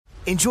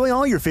Enjoy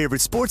all your favorite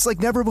sports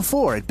like never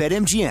before at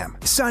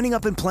BetMGM. Signing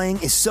up and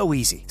playing is so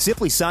easy.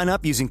 Simply sign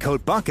up using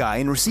code Buckeye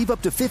and receive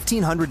up to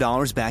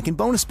 $1,500 back in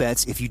bonus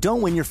bets if you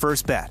don't win your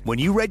first bet. When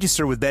you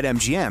register with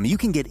BetMGM, you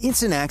can get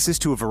instant access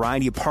to a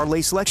variety of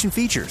parlay selection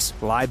features,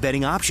 live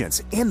betting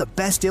options, and the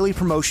best daily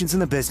promotions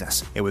in the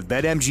business. And with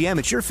BetMGM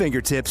at your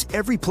fingertips,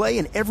 every play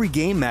and every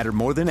game matter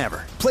more than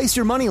ever. Place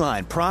your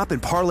moneyline, prop,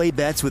 and parlay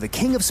bets with the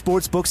king of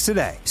sportsbooks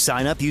today.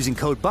 Sign up using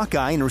code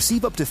Buckeye and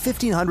receive up to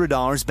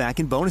 $1,500 back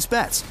in bonus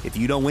bets if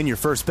you don't win your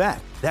first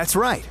bet. That's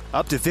right,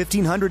 up to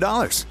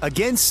 $1,500.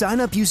 Again, sign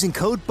up using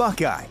code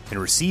Buckeye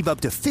and receive up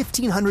to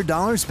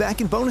 $1,500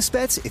 back in bonus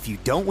bets if you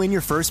don't win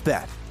your first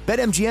bet.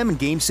 BetMGM and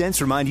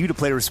GameSense remind you to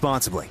play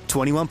responsibly.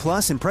 21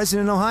 plus and present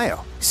in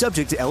Ohio.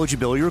 Subject to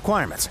eligibility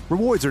requirements.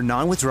 Rewards are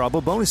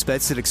non-withdrawable bonus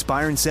bets that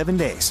expire in 7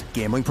 days.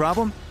 Gambling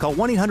problem? Call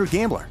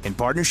 1-800-GAMBLER in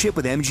partnership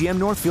with MGM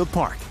Northfield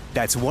Park.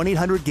 That's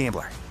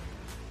 1-800-GAMBLER.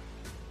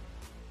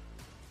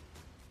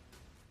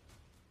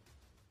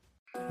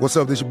 What's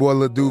up, this your boy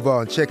Lil Duval,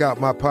 and check out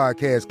my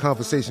podcast,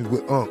 Conversations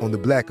with Unc, on the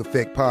Black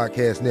Effect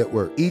Podcast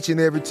Network. Each and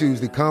every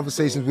Tuesday,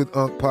 Conversations with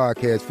Unc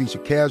podcast feature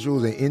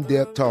casuals and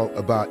in-depth talk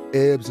about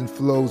ebbs and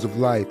flows of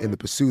life and the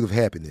pursuit of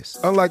happiness.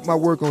 Unlike my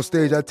work on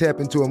stage, I tap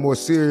into a more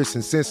serious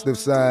and sensitive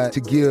side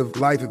to give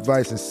life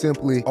advice and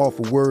simply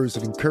offer words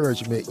of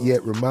encouragement,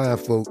 yet remind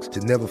folks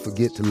to never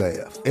forget to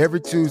laugh.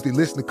 Every Tuesday,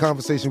 listen to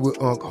Conversation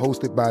with Unc,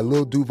 hosted by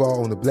Lil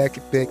Duval on the Black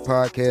Effect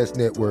Podcast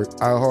Network,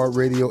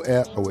 iHeartRadio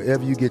app, or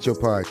wherever you get your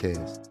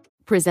podcasts.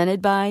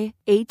 Presented by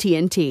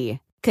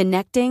AT&T.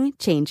 Connecting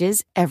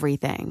changes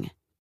everything.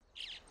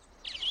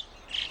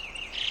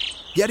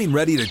 Getting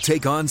ready to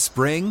take on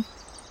spring?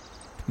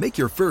 Make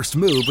your first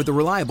move with the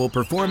reliable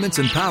performance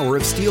and power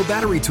of Steel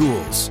battery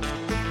tools.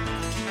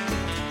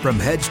 From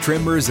hedge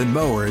trimmers and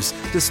mowers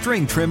to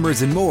string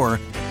trimmers and more,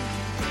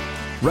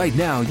 right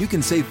now you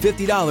can save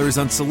 $50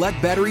 on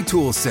select battery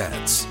tool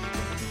sets.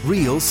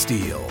 Real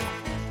Steel.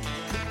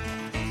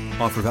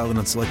 Offer valid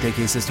on select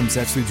AK system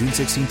sets through June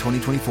 16,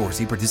 2024.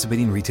 See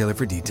participating retailer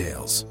for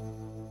details.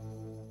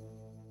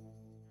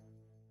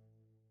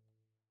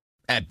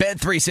 At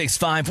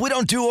Bet365, we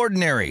don't do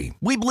ordinary.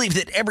 We believe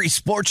that every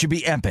sport should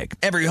be epic.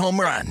 Every home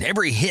run,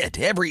 every hit,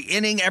 every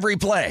inning, every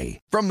play.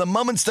 From the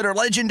moments that are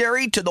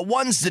legendary to the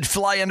ones that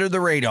fly under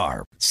the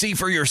radar. See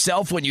for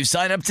yourself when you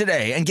sign up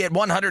today and get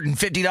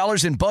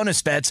 $150 in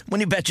bonus bets when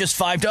you bet just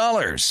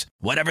 $5.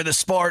 Whatever the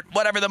sport,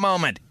 whatever the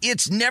moment,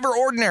 it's never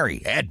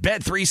ordinary at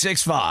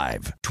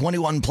Bet365.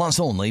 21 plus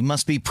only.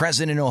 Must be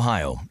present in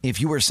Ohio.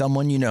 If you or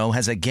someone you know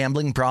has a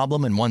gambling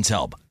problem and wants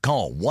help,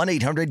 call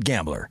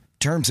 1-800-GAMBLER.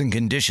 Terms and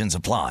conditions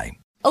apply.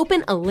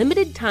 Open a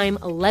limited-time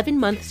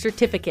 11-month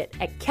certificate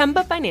at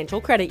Kemba Financial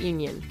Credit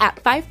Union. At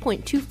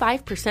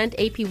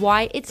 5.25%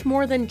 APY, it's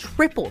more than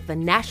triple the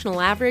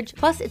national average,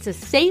 plus it's a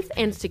safe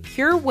and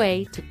secure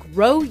way to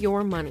grow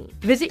your money.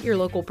 Visit your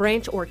local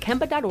branch or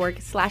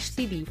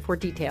kemba.org/CD for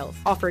details.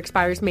 Offer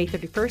expires May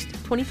 31st,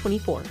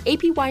 2024.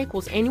 APY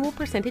equals annual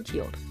percentage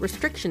yield.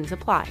 Restrictions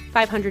apply.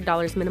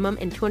 $500 minimum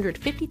and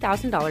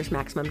 $250,000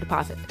 maximum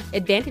deposit.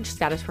 Advantage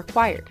status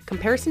required.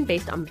 Comparison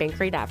based on bank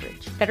rate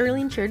average.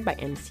 Federally insured by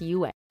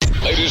NCUA.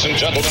 Ladies and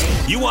gentlemen,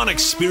 you want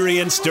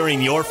experience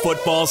during your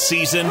football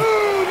season?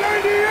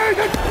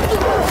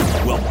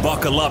 Well,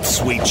 buckle up,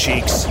 sweet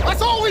cheeks.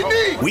 That's all we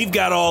need. We've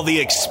got all the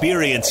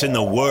experience in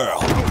the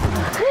world.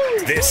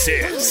 This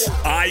is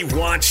I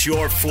Want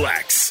Your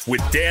Flex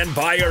with Dan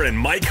Beyer and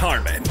Mike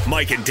Harmon.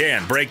 Mike and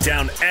Dan break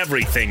down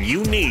everything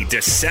you need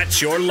to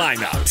set your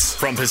lineups.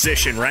 From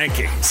position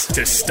rankings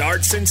to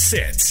starts and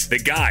sits, the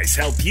guys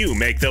help you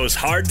make those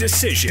hard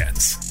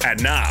decisions.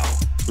 And now,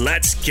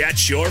 let's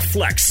get your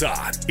flex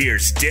on.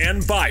 Here's Dan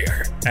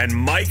Beyer and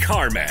Mike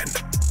Harmon.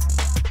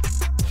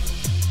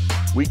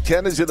 Week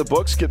 10 is in the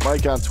books. Get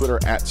Mike on Twitter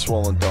at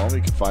Swollen Dome.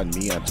 You can find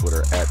me on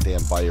Twitter at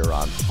Dan Beyer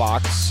on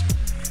Fox.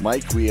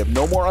 Mike, we have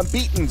no more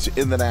unbeatens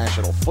in the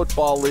National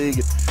Football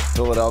League.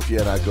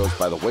 Philadelphia now goes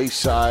by the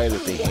wayside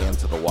at the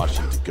hands of the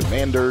Washington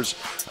Commanders.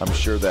 I'm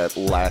sure that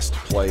last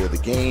play of the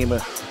game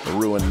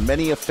ruined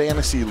many a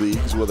fantasy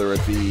leagues, whether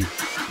it be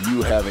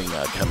you having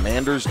a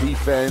Commanders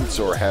defense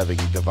or having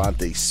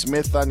Devontae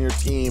Smith on your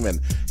team and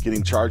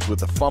getting charged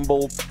with a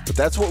fumble. But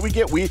that's what we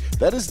get.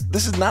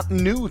 This is not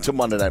new to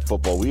Monday Night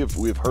Football. We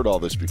have heard all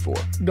this before.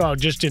 No,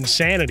 just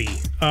insanity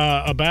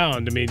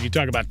abound. I mean, you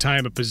talk about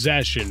time of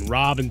possession,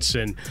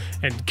 Robinson,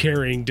 and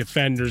carrying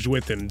defenders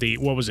with him.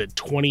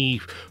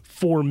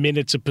 24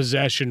 minutes of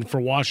possession for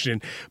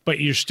Washington, but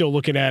you're still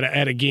looking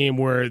at a game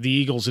where the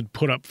Eagles had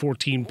put up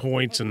 14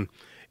 points and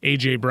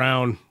A.J.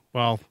 Brown,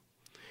 well,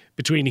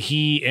 between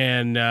he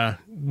and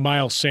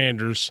Miles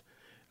Sanders,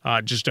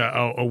 just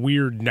a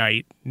weird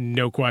night,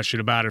 no question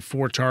about it.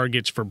 4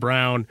 targets for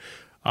Brown,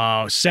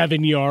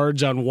 7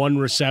 yards on one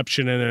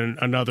reception and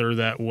then another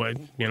that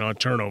would, a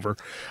turnover.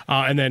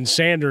 And then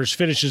Sanders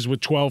finishes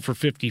with 12 for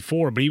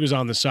 54, but he was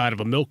on the side of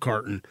a milk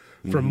carton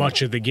for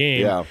much of the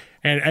game. Yeah.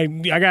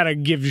 And I got to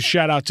give a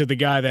shout-out to the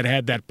guy that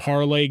had that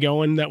parlay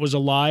going that was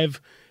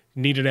alive,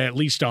 needed at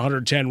least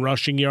 110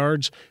 rushing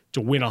yards.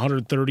 to win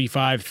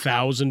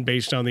 $135,000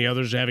 based on the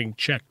others having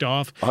checked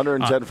off.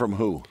 110 from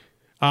who?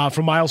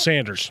 From Miles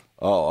Sanders.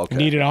 Oh, okay.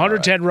 Needed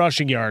 110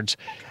 rushing yards.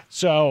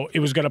 So it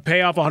was going to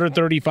pay off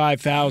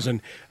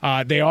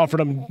 $135,000. They offered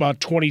him about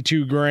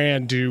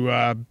 $22,000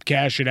 to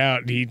cash it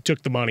out, and he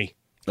took the money.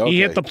 Okay.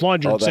 He hit the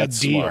plunger and said that's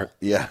deal. Smart.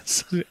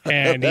 Yes.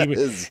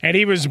 And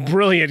he was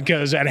brilliant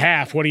because at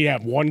half, what do you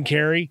have, one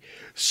carry?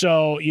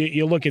 So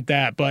you look at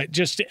that, but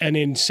just an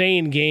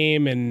insane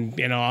game,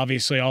 and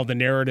obviously all the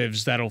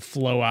narratives that'll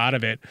flow out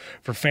of it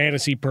for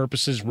fantasy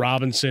purposes.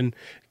 Robinson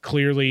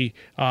clearly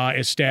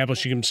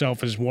establishing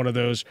himself as one of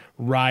those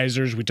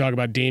risers. We talk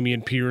about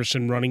Damian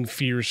Pearson running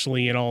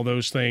fiercely and all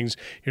those things.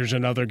 Here's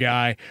another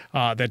guy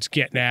that's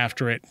getting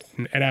after it.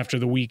 And after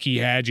the week he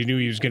had, you knew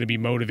he was going to be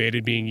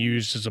motivated, being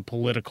used as a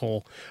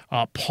political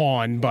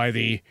pawn by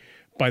the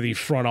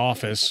front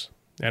office.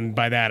 And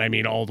by that, I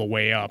mean all the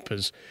way up,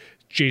 as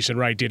Jason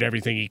Wright did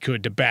everything he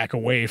could to back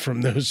away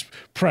from those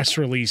press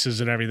releases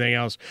and everything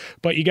else.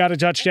 But you got a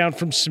touchdown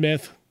from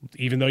Smith.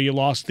 Even though you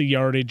lost the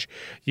yardage,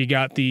 you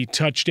got the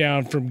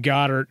touchdown from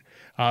Goddard,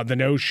 the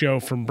no-show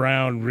from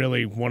Brown,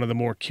 really one of the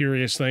more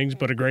curious things,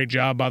 but a great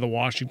job by the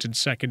Washington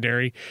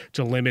secondary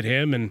to limit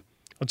him. And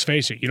let's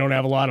face it, you don't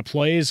have a lot of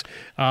plays.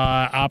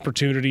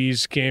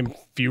 Opportunities came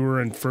fewer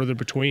and further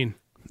between.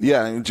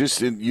 Yeah, and just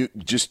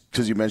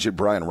because you mentioned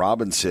Brian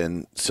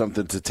Robinson,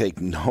 something to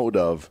take note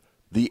of.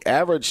 The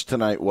average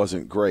tonight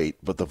wasn't great,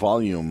 but the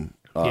volume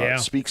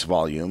speaks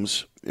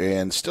volumes,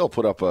 and still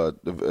put up a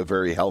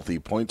very healthy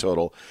point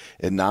total.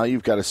 And now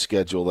you've got a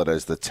schedule that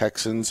has the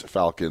Texans,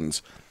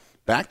 Falcons,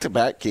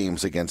 back-to-back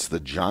games against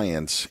the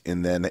Giants,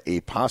 and then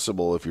a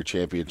possible, if your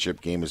championship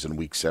game is in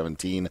Week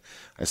 17,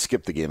 I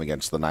skipped the game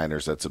against the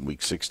Niners, that's in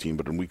Week 16,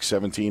 but in Week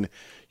 17,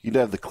 you'd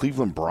have the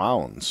Cleveland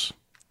Browns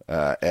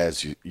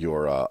as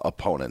your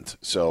opponent.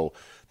 So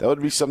that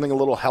would be something a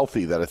little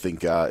healthy that I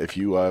think if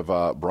you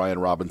have Brian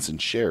Robinson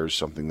shares,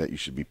 something that you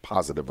should be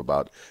positive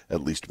about,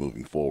 at least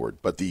moving forward.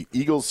 But the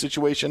Eagles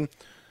situation,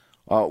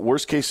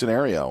 worst case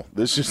scenario,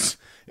 this is,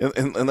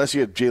 unless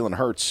you had Jalen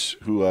Hurts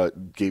who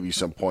gave you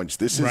some points,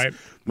 this is right.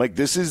 Mike,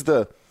 this is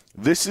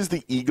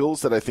the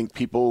Eagles that I think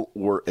people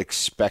were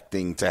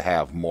expecting to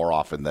have more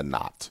often than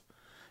not.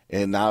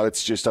 And now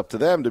it's just up to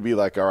them to be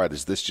like, all right,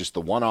 is this just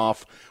the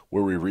one-off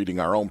where we're reading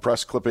our own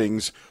press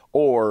clippings,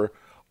 or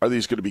are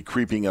these going to be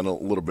creeping in a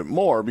little bit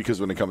more? Because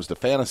when it comes to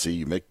fantasy,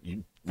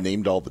 you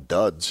named all the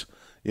duds.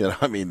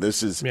 I mean,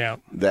 this is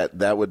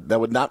that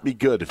would not be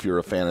good if you're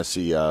a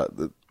fantasy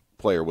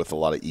player with a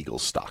lot of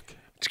Eagles stock.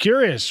 It's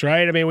curious,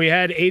 right? I mean, we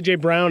had A.J.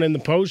 Brown in the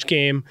post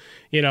game,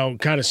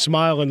 kind of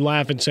smile and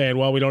laugh and saying,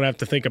 well, we don't have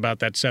to think about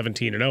that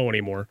 17-0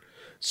 anymore.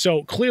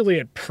 So clearly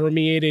it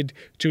permeated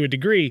to a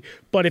degree,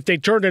 but if they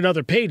turned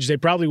another page, they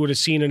probably would have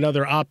seen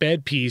another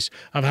op-ed piece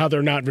of how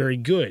they're not very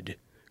good.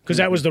 Because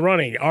that was the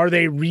running. Are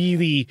they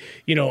really,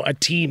 a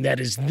team that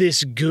is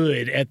this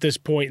good at this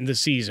point in the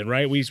season,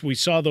 right? We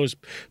saw those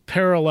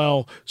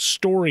parallel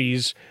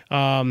stories,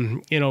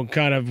 kind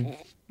of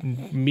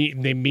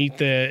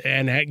meet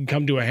and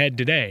come to a head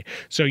today.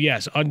 So,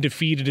 yes,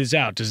 undefeated is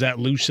out. Does that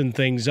loosen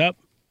things up?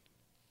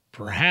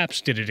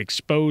 Perhaps. Did it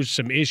expose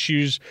some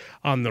issues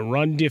on the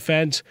run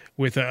defense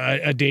with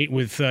a date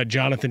with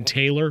Jonathan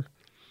Taylor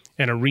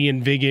and a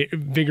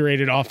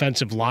reinvigorated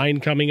offensive line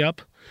coming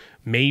up?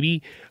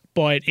 Maybe.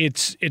 But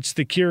it's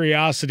the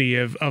curiosity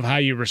of how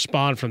you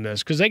respond from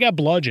this, because they got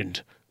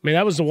bludgeoned. I mean,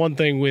 that was the one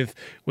thing with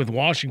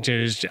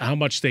Washington, is how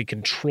much they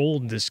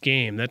controlled this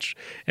game.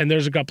 And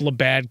there's a couple of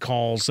bad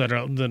calls that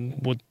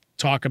we'll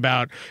talk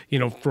about,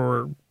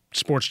 for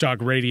Sports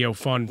Talk Radio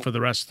fun for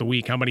the rest of the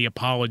week. How many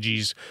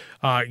apologies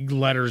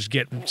letters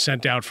get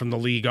sent out from the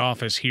league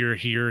office here,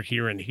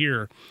 and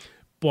here.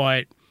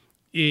 But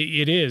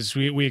it is.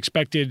 We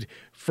expected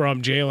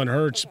from Jalen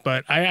Hurts,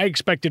 but I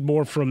expected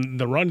more from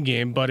the run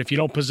game. But if you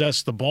don't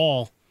possess the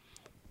ball,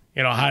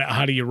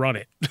 how do you run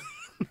it?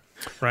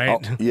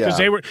 Right?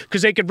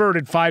 Because they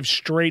converted 5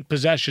 straight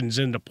possessions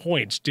into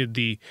points, did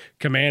the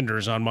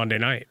Commanders on Monday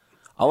night.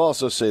 I'll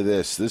also say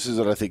this. This is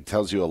what I think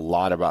tells you a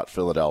lot about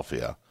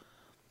Philadelphia.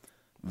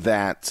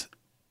 That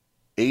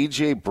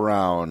A.J.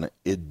 Brown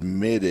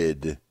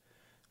admitted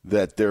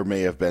that there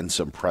may have been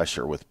some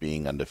pressure with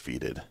being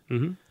undefeated.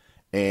 Mm-hmm.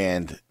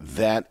 And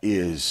that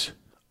is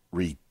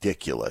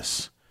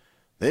ridiculous.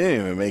 They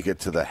didn't even make it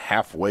to the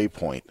halfway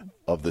point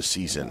of the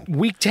season.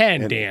 Week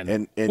 10, Dan.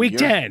 And Week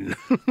 10.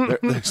 They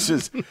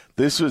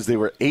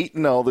were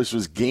 8-0. This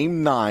was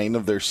game 9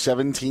 of their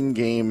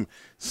 17-game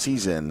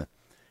season.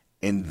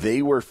 And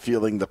they were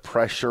feeling the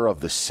pressure of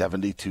the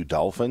 72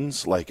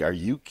 Dolphins. Like, are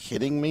you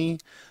kidding me?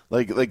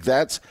 Like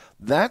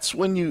that's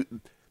when you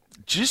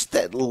just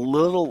that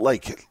little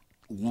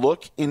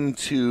look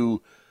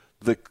into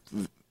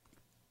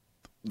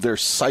their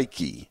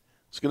psyche.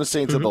 I was going to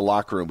say into the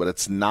locker room, but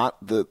it's not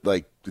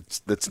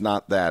that's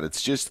not that.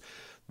 It's just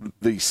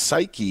the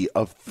psyche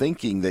of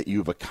thinking that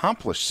you've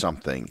accomplished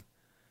something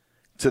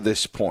to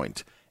this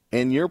point.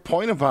 And your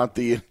point about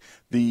the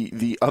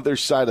other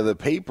side of the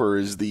paper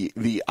is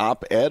the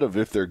op-ed of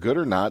if they're good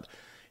or not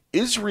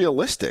is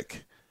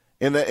realistic.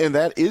 And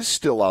that is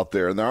still out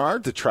there. And there are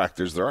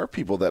detractors. There are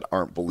people that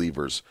aren't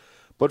believers.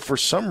 But for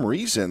some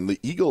reason, the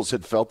Eagles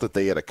had felt that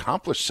they had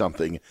accomplished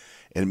something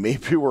and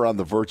maybe were on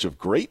the verge of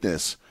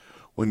greatness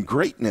when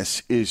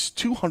greatness is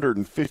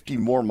 250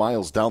 more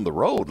miles down the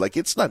road. Like,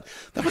 it's not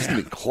 – that wasn't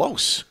even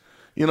close.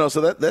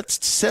 So that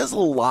says a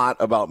lot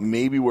about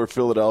maybe where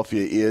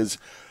Philadelphia is.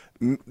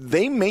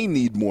 They may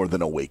need more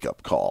than a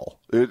wake-up call,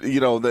 and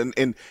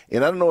I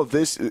don't know if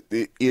this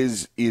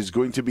is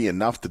going to be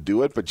enough to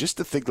do it, but just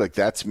to think like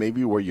that's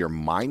maybe where your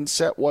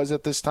mindset was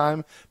at this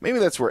time. Maybe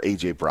that's where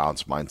A.J.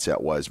 Brown's mindset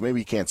was.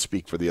 Maybe he can't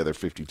speak for the other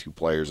 52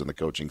 players and the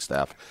coaching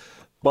staff,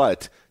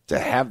 but to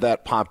have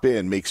that pop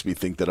in makes me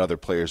think that other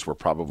players were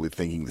probably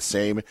thinking the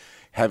same,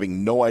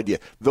 having no idea.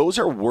 Those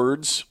are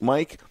words,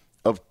 Mike,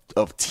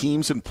 of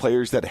teams and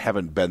players that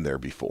haven't been there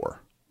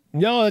before.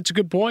 No, that's a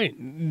good point,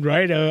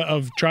 right,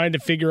 of trying to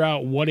figure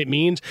out what it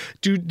means.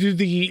 Do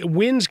the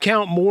wins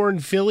count more in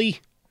Philly?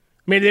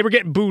 I mean, they were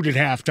getting booed at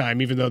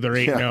halftime, even though they're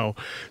 8-0.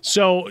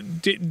 So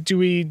do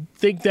we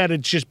think that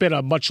it's just been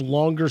a much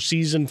longer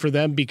season for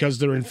them because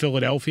they're in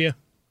Philadelphia?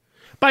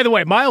 By the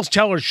way, Miles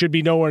Teller should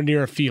be nowhere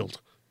near a field.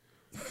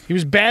 He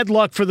was bad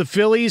luck for the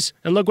Phillies,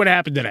 and look what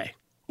happened today.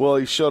 Well,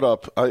 he showed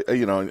up.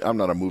 I'm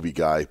not a movie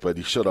guy, but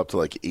he showed up to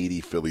like 80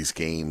 Phillies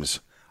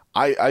games.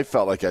 I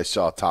felt like I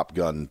saw Top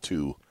Gun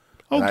 2.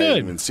 Oh, good. I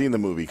hadn't even seen the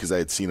movie because I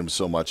had seen him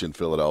so much in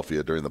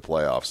Philadelphia during the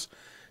playoffs.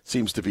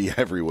 Seems to be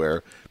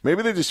everywhere.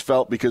 Maybe they just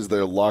felt because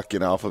their luck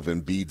and off of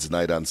Embiid's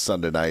night on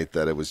Sunday night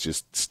that it was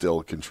just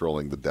still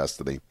controlling the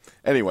destiny.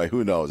 Anyway,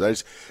 who knows?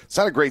 It's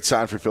not a great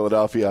sign for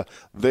Philadelphia.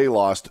 They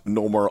lost.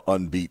 No more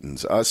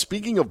unbeatens.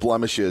 Speaking of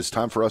blemishes,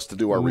 time for us to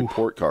do our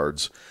report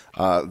cards.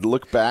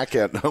 Look back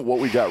at what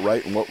we got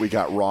right and what we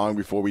got wrong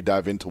before we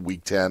dive into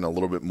Week 10, a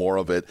little bit more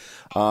of it.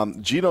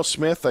 Geno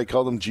Smith, I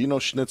called him Geno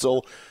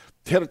Schnitzel.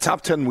 He had a top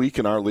 10 week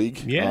in our league.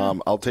 Yeah.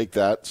 I'll take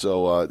that.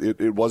 So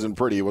it wasn't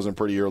pretty. It wasn't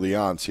pretty early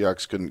on.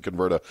 Seahawks couldn't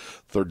convert a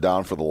third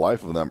down for the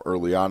life of them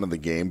early on in the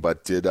game,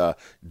 but did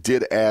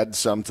add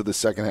some to the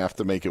second half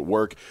to make it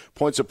work.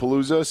 Points of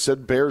Palooza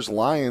said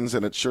Bears-Lions,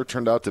 and it sure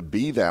turned out to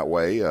be that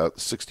way.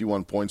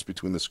 61 points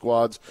between the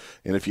squads.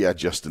 And if you had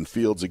Justin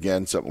Fields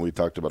again, something we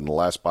talked about in the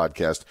last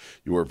podcast,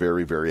 you were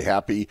very, very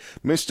happy.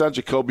 Missed on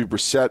Jacoby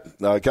Brissett.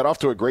 Got off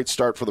to a great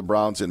start for the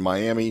Browns in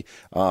Miami,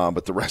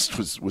 but the rest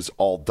was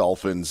all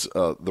Dolphins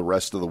the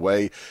rest of the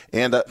way.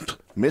 And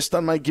missed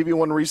on my give you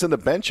one reason to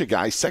bench a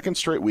guy. Second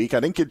straight week.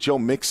 I didn't get Joe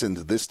Mixon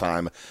this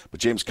time,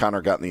 but James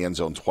Conner got in the end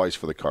zone twice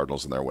for the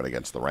Cardinals in their win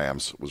against the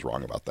Rams. Was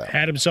wrong about that.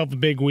 Had himself a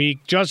big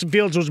week. Justin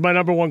Fields was my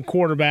number one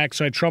quarterback,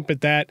 so I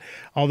trumpet that.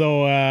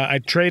 Although I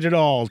traded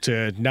all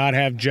to not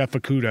have Jeff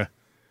Okudah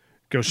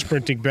go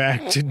sprinting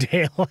back to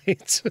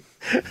daylight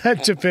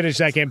to finish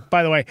that game.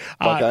 By the way,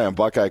 Buckeye and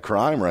Buckeye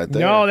crime right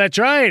there. No, that's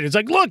right. It's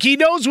like, look, he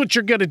knows what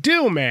you're going to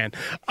do, man.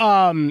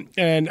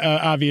 And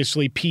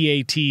obviously,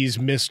 PATs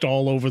missed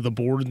all over the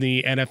board in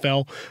the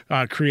NFL,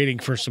 creating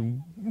for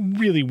some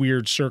really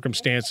weird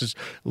circumstances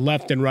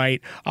left and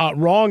right.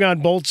 Wrong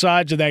on both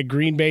sides of that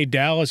Green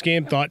Bay-Dallas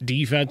game. Thought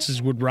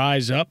defenses would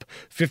rise up.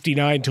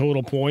 59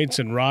 total points,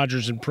 and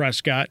Rodgers and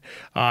Prescott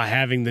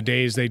having the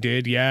days they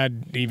did. Yeah,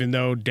 even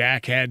though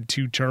Dak had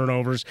 2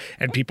 turnovers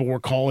and people were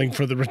calling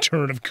for the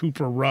return of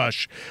Cooper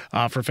Rush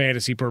for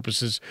fantasy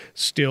purposes,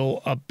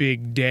 still a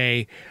big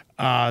day.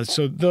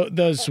 So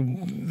those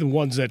the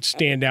ones that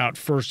stand out.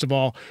 First of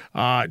all,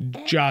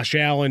 Josh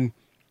Allen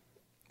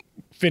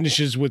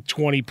finishes with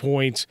 20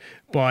 points,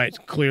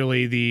 but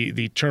clearly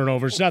the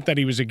turnovers. Not that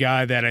he was a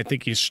guy that I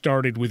think he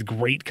started with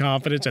great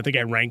confidence. I think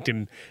I ranked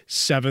him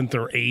 7th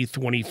or 8th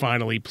when he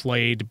finally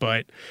played,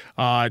 but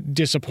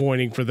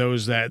disappointing for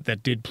those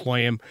that did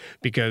play him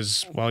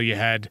because, well, you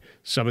had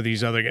some of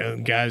these other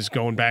guys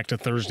going back to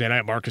Thursday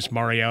night, Marcus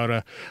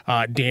Mariota,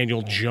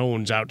 Daniel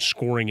Jones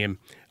outscoring him.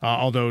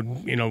 Although,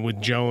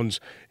 with Jones,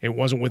 it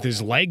wasn't with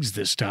his legs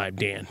this time,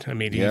 Dan. I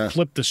mean, he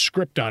flipped the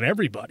script on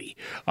everybody.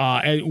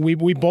 And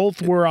we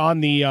both were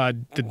on the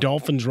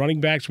Dolphins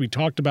running backs. We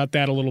talked about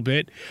that a little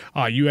bit.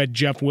 You had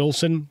Jeff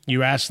Wilson.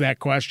 You asked that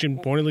question,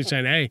 pointedly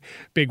saying, hey,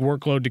 big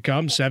workload to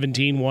come,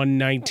 17,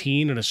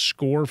 119, and a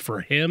score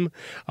for him.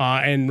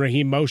 And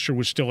Raheem Mostert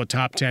was still a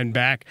top 10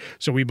 back,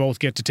 so we both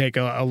get to take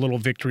a little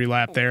victory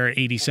lap there,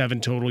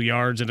 87 total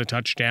yards and a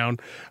touchdown.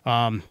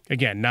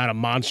 Again, not a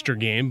monster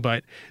game,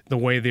 but the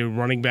way the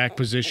running back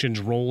position's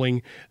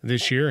rolling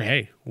this year,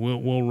 hey,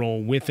 we'll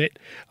roll with it.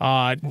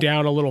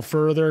 Down a little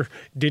further,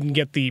 didn't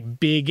get the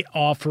big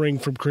offering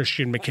from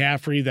Christian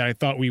McCaffrey that I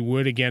thought we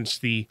would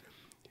against the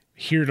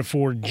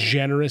heretofore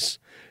generous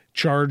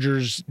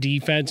Chargers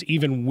defense,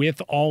 even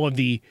with all of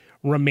the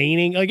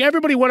remaining. Like,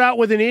 everybody went out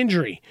with an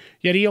injury,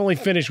 yet he only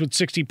finished with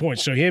 60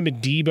 points. So him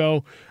and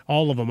Debo,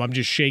 all of them, I'm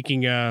just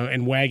shaking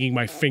and wagging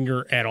my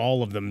finger at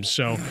all of them.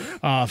 So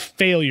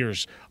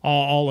failures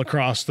all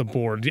across the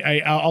board.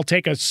 I'll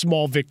take a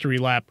small victory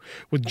lap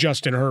with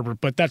Justin Herbert,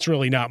 but that's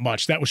really not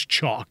much. That was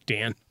chalk,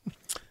 Dan.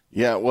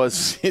 Yeah, it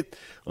was.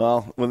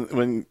 Well,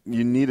 when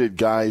you needed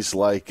guys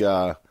like,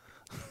 John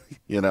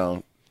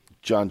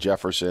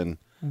Jefferson,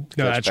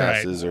 no, that's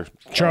right. Or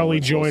Charlie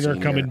Joyner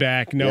coming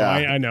back. No, yeah.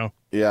 I know.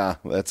 Yeah,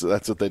 that's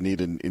what they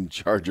need in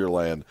Charger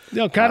land.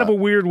 Kind of a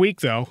weird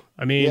week, though.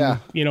 I mean,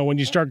 when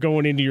you start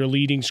going into your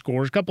leading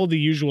scores, a couple of the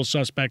usual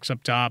suspects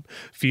up top,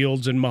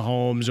 Fields and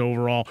Mahomes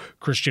overall.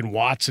 Christian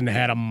Watson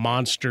had a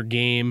monster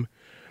game.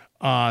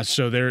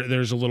 So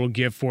there's a little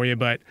gift for you.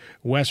 But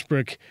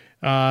Westbrook,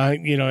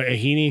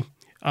 Ahine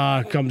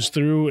comes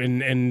through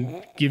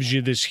and gives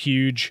you this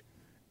huge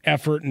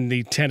effort in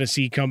the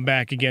Tennessee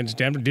comeback against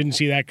Denver. Didn't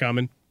see that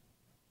coming.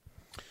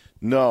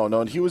 No,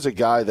 and he was a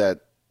guy that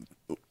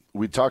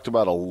we talked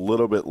about a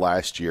little bit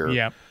last year.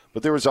 Yeah.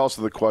 But there was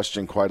also the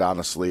question, quite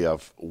honestly,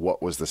 of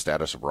what was the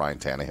status of Ryan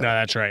Tannehill. No,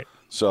 that's right.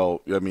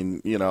 So, I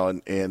mean,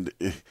 and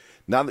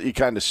now that you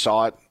kind of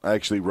saw it, I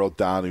actually wrote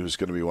down he was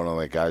going to be one of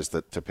the guys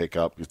to pick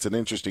up. It's an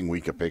interesting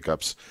week of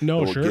pickups that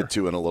we'll get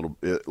to in a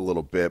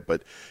little bit.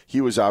 But he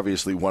was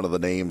obviously one of the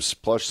names.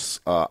 Plus,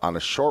 on a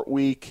short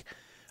week,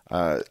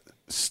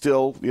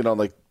 still,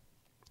 like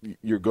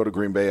you go to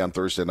Green Bay on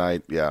Thursday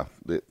night. Yeah,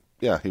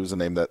 he was a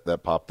name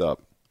that popped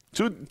up.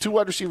 Two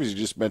wide receivers you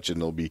just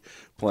mentioned will be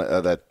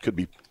that could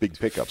be big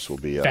pickups. Will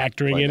be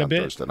factoring in a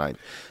bit Thursday night.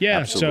 Yeah,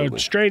 absolutely.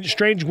 So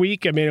strange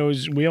week. I mean,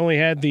 we only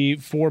had the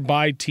 4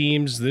 bye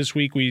teams this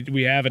week.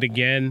 We have it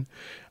again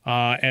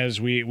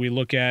as we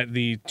look at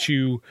the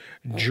 2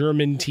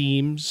 German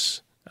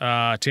teams.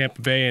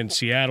 Tampa Bay and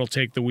Seattle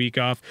take the week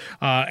off.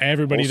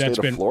 Everybody that's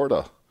been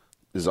Florida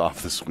is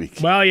off this week.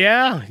 Well,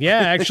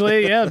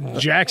 actually,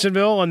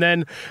 Jacksonville, and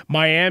then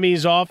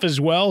Miami's off as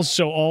well.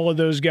 So all of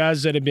those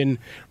guys that have been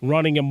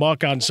running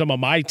amok on some of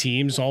my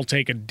teams all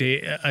take a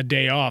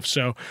day off.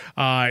 So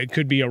it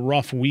could be a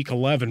rough week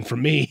 11 for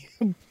me.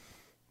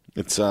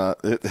 It's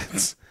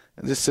just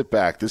sit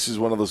back. This is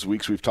one of those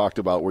weeks we've talked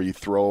about where you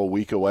throw a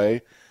week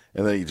away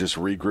and then you just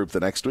regroup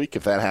the next week.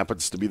 If that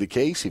happens to be the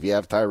case, if you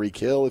have Tyreek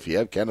Hill, if you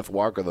have Kenneth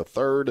Walker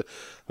III,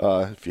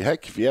 if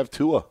you have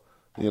Tua,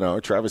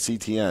 Travis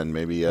Etienne,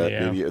 maybe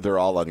they're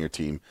all on your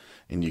team,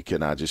 and you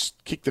can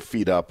just kick the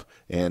feet up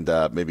and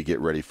maybe get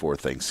ready for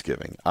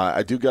Thanksgiving.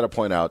 I do got to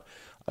point out,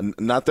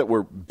 not that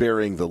we're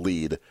burying the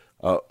lead,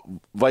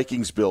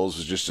 Vikings-Bills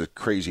was just a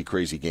crazy,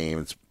 crazy game.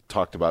 It's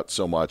talked about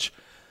so much.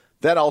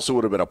 That also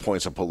would have been a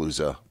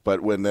points-a-palooza,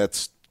 but when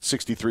that's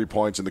 63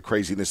 points and the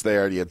craziness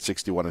there, and you had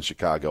 61 in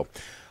Chicago,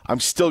 I'm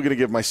still going to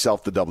give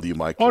myself the W,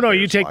 Mike. Oh, no,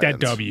 you take that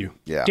W.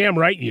 Yeah. Damn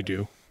right you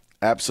do.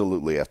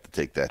 Absolutely have to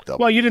take that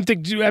W. Well, you didn't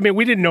think – I mean,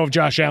 we didn't know if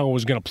Josh Allen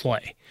was going to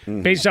play.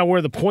 Mm-hmm. Based on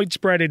where the point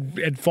spread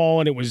had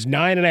fallen, it was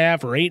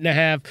 9.5 or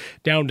 8.5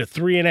 down to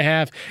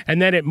 3.5,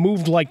 and then it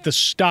moved like the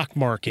stock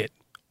market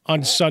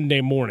on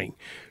Sunday morning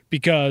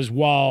because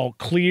while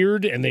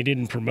cleared and they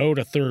didn't promote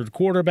a third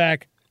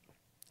quarterback,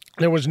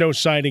 there was no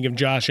sighting of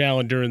Josh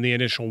Allen during the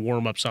initial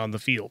warm-ups on the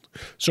field.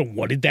 So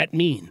what did that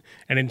mean?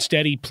 And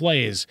instead he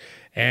plays,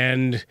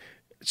 and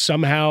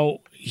somehow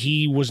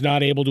he was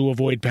not able to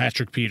avoid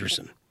Patrick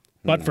Peterson.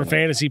 But for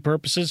fantasy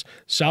purposes,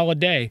 solid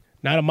day.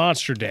 Not a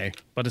monster day,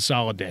 but a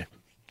solid day.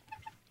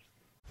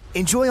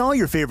 Enjoy all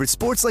your favorite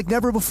sports like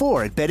never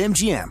before at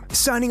BetMGM.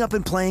 Signing up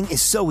and playing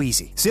is so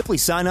easy. Simply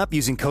sign up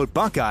using code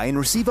Buckeye and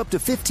receive up to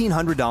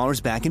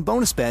 $1,500 back in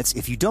bonus bets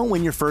if you don't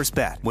win your first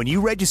bet. When you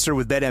register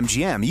with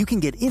BetMGM, you can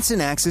get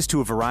instant access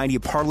to a variety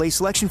of parlay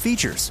selection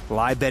features,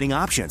 live betting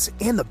options,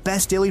 and the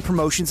best daily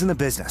promotions in the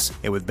business.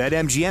 And with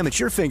BetMGM at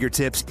your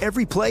fingertips,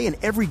 every play and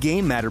every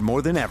game matter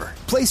more than ever.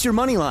 Place your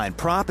moneyline,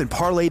 prop, and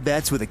parlay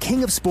bets with the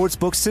king of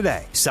sportsbooks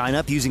today. Sign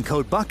up using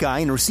code Buckeye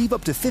and receive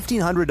up to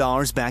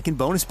 $1,500 back in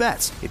bonus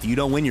bets if you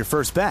don't win your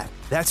first bet.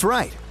 That's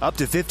right, up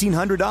to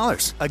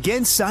 $1,500.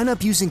 Again, sign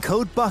up using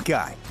code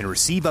Buckeye and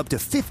receive up to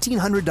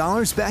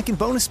 $1,500 back in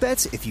bonus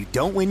bets if you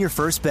don't win your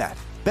first bet.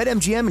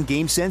 BetMGM and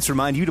GameSense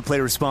remind you to play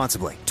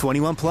responsibly.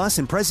 21 plus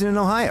and present in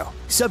Ohio.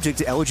 Subject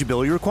to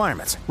eligibility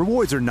requirements.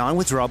 Rewards are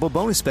non-withdrawable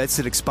bonus bets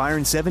that expire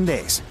in 7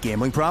 days.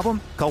 Gambling problem?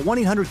 Call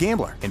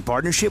 1-800-GAMBLER in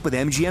partnership with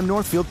MGM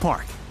Northfield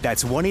Park.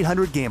 That's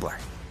 1-800-GAMBLER.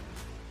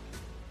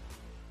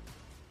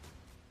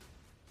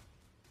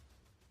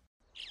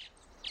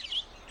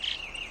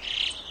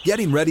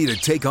 Getting ready to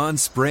take on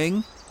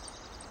spring?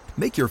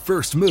 Make your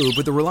first move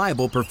with the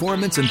reliable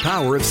performance and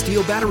power of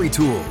Steel battery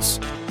tools.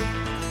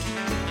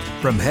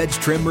 From hedge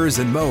trimmers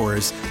and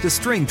mowers to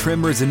string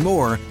trimmers and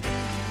more,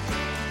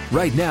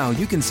 right now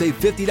you can save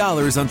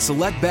 $50 on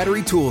select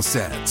battery tool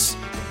sets.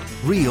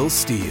 Real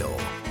Steel.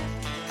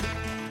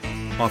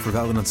 Offer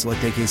valid on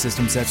select AK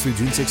system sets through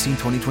June 16,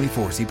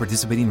 2024. See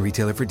participating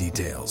retailer for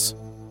details.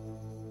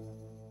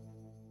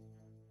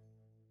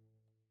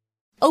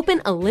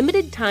 Open a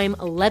limited-time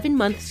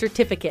 11-month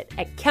certificate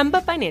at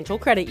Kemba Financial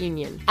Credit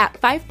Union. At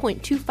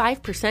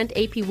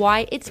 5.25%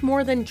 APY, it's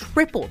more than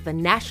triple the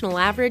national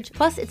average,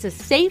 plus it's a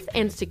safe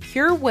and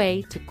secure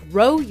way to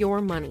grow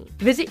your money.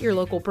 Visit your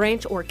local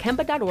branch or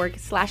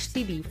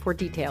kemba.org/cb for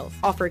details.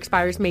 Offer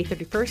expires May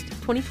 31st,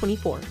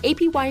 2024.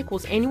 APY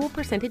equals annual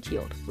percentage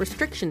yield.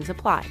 Restrictions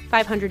apply.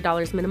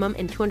 $500 minimum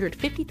and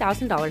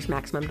 $250,000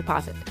 maximum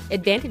deposit.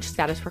 Advantage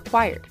status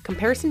required.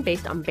 Comparison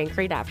based on bank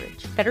rate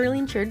average. Federally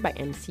insured by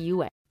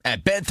NCUA.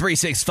 At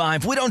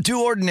Bet365, we don't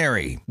do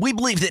ordinary. We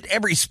believe that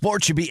every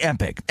sport should be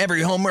epic.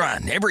 Every home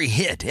run, every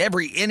hit,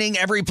 every inning,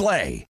 every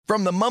play.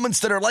 From the moments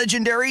that are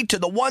legendary to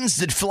the ones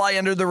that fly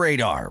under the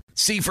radar.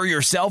 See for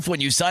yourself when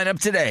you sign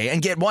up today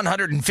and get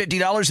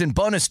 $150 in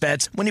bonus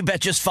bets when you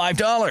bet just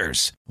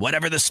 $5.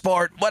 Whatever the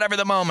sport, whatever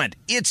the moment,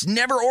 it's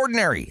never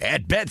ordinary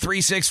at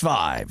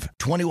Bet365.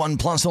 21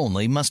 plus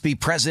only. Must be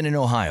present in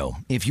Ohio.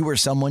 If you or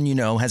someone you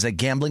know has a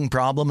gambling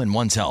problem and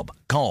wants help,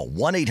 call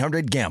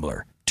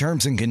 1-800-GAMBLER.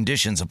 Terms and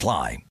conditions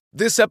apply.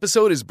 This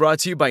episode is brought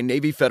to you by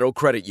Navy Federal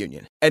Credit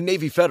Union. At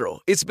Navy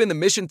Federal, it's been the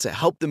mission to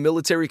help the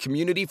military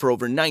community for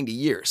over 90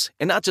 years.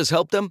 And not just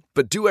help them,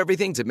 but do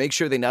everything to make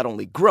sure they not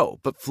only grow,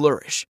 but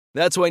flourish.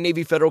 That's why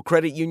Navy Federal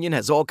Credit Union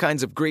has all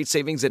kinds of great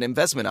savings and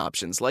investment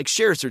options like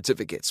share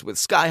certificates with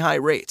sky-high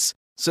rates.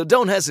 So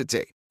don't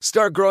hesitate.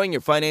 Start growing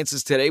your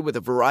finances today with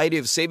a variety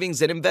of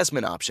savings and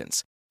investment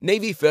options.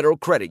 Navy Federal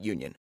Credit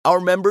Union. Our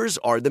members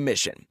are the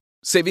mission.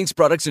 Savings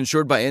products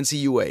insured by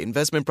NCUA.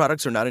 Investment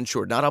products are not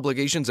insured, not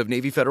obligations of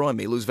Navy Federal and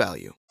may lose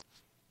value.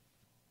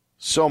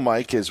 So,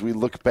 Mike, as we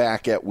look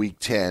back at Week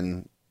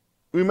 10,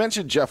 we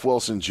mentioned Jeff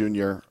Wilson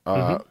Jr.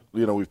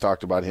 We've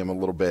talked about him a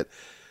little bit.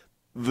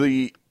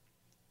 The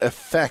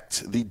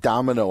effect, the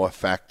domino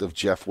effect of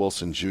Jeff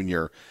Wilson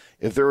Jr.,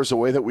 if there was a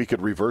way that we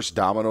could reverse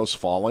dominoes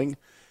falling,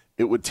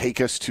 it would take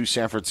us to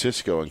San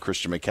Francisco and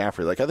Christian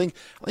McCaffrey. I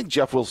think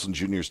Jeff Wilson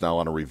Jr. is now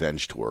on a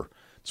revenge tour.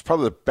 It's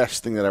probably the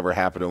best thing that ever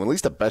happened to him, at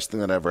least the best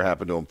thing that ever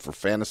happened to him for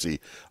fantasy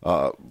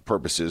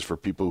purposes for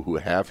people who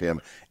have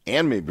him,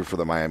 and maybe for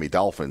the Miami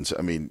Dolphins.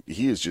 I mean,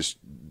 he is just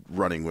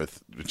running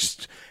with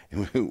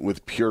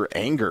pure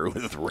anger,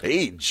 with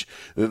rage,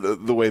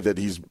 the way that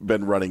he's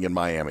been running in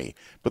Miami.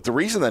 But the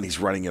reason that he's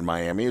running in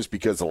Miami is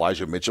because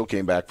Elijah Mitchell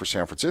came back for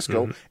San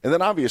Francisco, and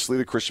then obviously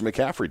the Christian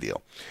McCaffrey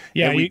deal.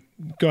 Yeah,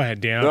 go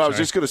ahead, Dan. I was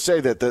just going to say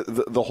that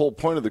the whole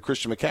point of the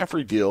Christian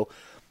McCaffrey deal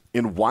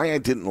and why I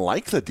didn't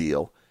like the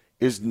deal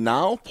is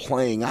now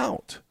playing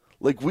out.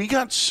 We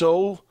got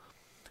so,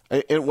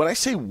 and when I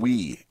say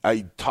we,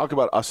 I talk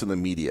about us in the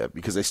media,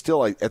 because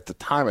at the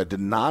time, I did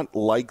not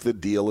like the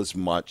deal as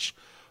much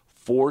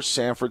for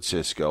San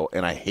Francisco,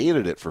 and I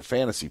hated it for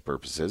fantasy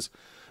purposes,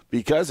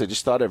 because I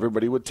just thought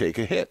everybody would take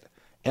a hit.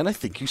 And I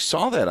think you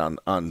saw that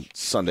on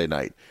Sunday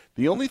night.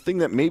 The only thing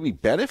that maybe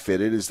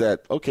benefited is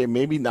that, okay,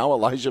 maybe now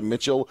Elijah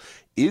Mitchell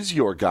is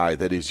your guy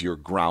that is your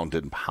ground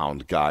and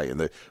pound guy, and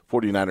the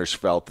 49ers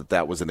felt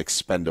that was an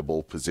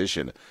expendable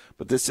position.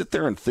 But to sit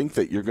there and think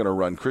that you're going to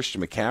run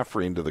Christian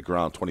McCaffrey into the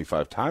ground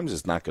 25 times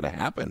is not going to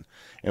happen.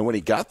 And when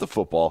he got the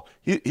football,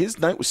 his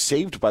night was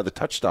saved by the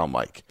touchdown,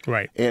 Mike.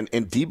 Right. And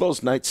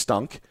Debo's night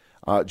stunk.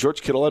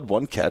 George Kittle had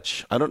one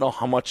catch. I don't know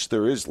how much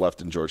there is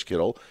left in George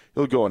Kittle.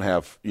 He'll go and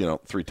have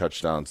 3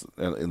 touchdowns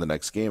in the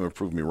next game and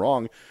prove me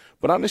wrong.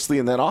 But honestly,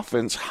 in that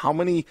offense, how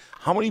many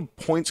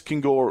points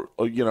can go?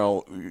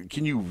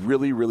 Can you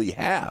really, really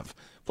have?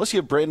 Plus, you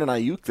have Brandon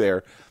Ayuk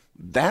there.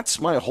 That's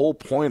my whole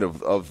point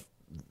of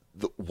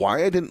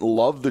why I didn't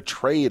love the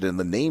trade and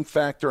the name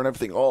factor and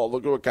everything. Oh,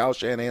 look at what Kyle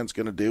Shanahan's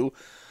going to do.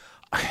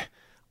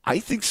 I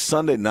think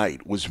Sunday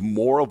night was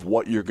more of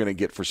what you're going to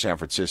get for San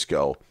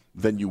Francisco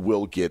than you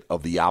will get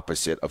of the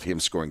opposite of him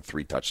scoring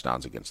 3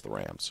 touchdowns against the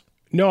Rams.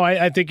 No,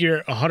 I think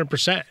you're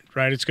 100%,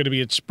 right? It's going to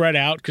be spread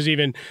out, because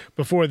even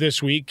before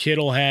this week,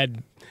 Kittle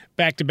had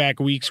back-to-back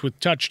weeks with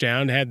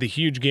touchdown, had the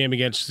huge game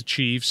against the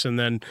Chiefs, and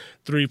then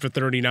 3 for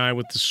 39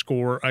 with the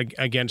score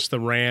against the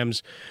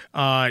Rams.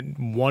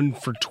 1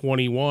 for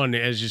 21,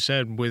 as you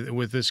said,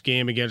 with this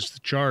game against the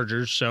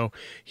Chargers. So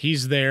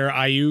he's there.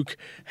 Ayuk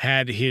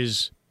had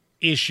his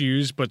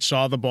issues, but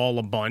saw the ball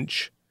a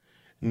bunch.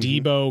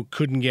 Debo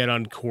couldn't get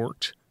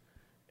uncorked.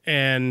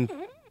 And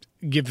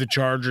give the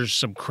Chargers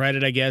some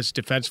credit, I guess,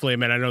 defensively. I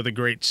mean, I know the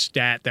great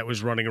stat that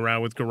was running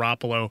around with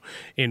Garoppolo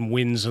in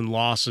wins and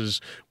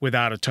losses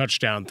without a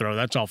touchdown throw.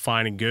 That's all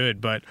fine and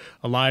good. But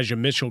Elijah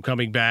Mitchell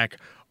coming back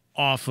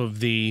off of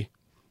the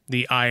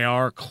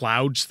IR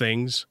clouds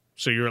things,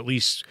 so you're at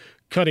least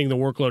cutting the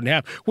workload in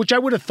half, which I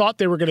would have thought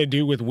they were going to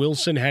do with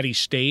Wilson had he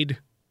stayed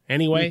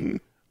anyway,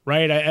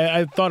 right?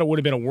 I thought it would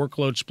have been a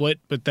workload split,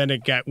 but then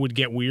it would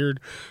get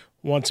weird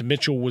once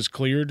Mitchell was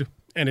cleared.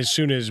 And as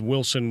soon as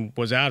Wilson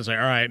was out, it's like,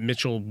 all right,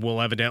 Mitchell will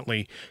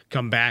evidently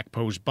come back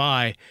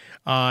post-bye.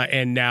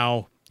 And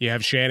now you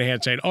have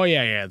Shanahan saying, oh,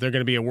 yeah, they're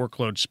going to be a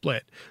workload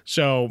split.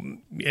 So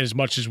as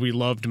much as we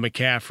loved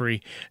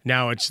McCaffrey,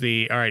 now it's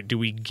all right, do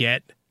we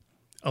get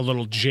a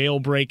little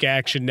jailbreak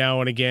action now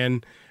and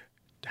again?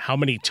 How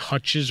many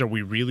touches are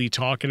we really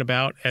talking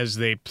about as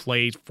they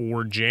play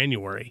for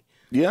January?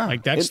 Yeah.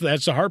 That's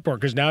the hard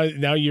part, because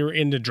now you're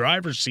in the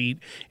driver's seat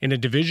in a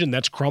division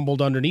that's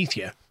crumbled underneath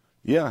you.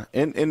 Yeah,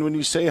 and when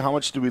you say how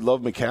much do we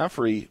love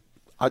McCaffrey,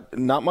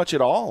 not much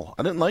at all.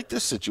 I didn't like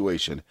this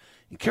situation.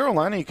 In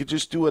Carolina, you could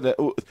just do it.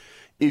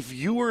 If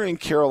you were in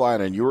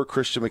Carolina and you were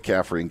Christian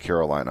McCaffrey in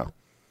Carolina,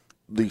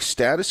 the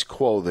status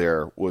quo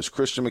there was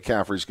Christian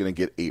McCaffrey's going to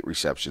get 8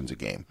 receptions a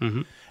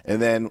game. And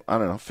then,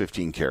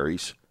 15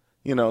 carries.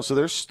 So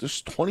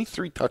there's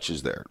 23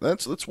 touches there.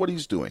 That's what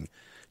he's doing.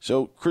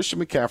 So Christian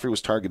McCaffrey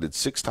was targeted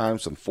 6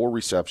 times on 4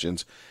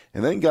 receptions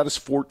and then got his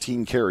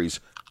 14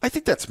 carries. I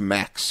think that's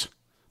max.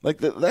 Like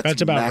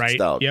that's about maxed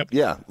right. out. Yep.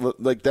 Yeah,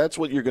 like that's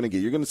what you're going to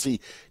get. You're going to see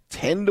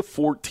 10 to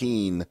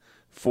 14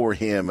 for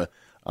him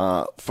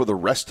for the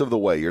rest of the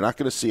way. You're not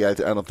going to see, I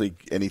don't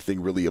think,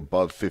 anything really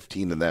above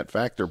 15 in that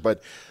factor,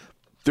 but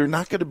they're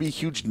not going to be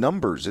huge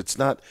numbers. It's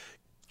not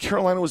 –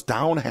 Carolina was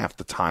down half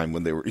the time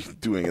when they were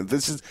doing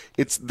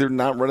it. They're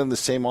not running the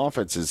same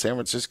offenses. San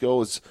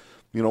Francisco is,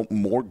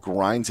 more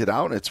grinds it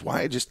out. It's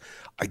why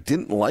I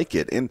didn't like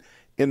it. And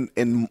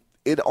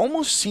it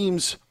almost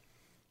seems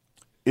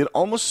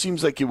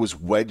like it was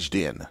wedged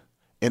in.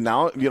 And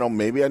now,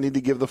 maybe I need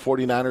to give the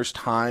 49ers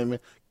time,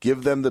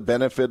 give them the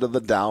benefit of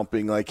the doubt,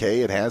 being like, hey,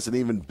 it hasn't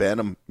even been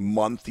a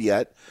month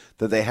yet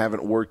that they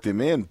haven't worked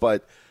him in.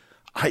 But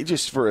I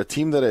just, for a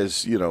team that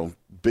has,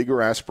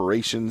 bigger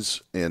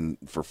aspirations and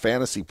for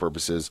fantasy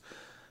purposes,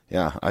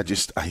 yeah, I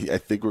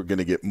think we're going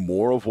to get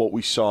more of what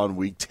we saw in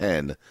Week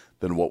 10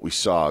 than what we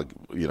saw,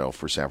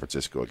 for San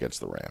Francisco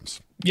against the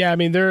Rams. Yeah, I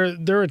mean,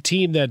 they're a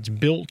team that's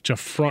built to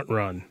front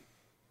run.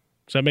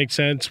 Does that make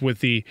sense? With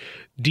the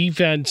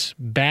defense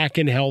back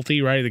and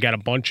healthy, right? They got a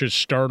bunch of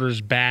starters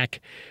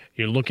back.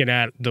 You're looking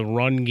at the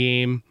run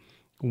game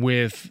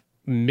with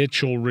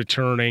Mitchell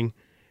returning.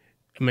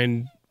 I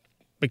mean,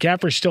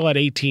 McCaffrey still had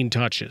 18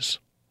 touches,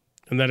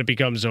 and then it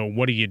becomes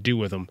what do you do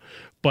with him?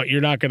 But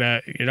you're not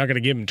gonna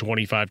give him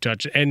 25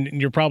 touches, and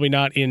you're probably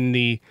not in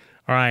the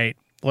all right,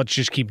 let's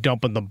just keep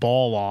dumping the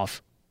ball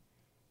off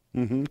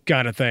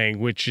kind of thing,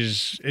 which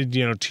is,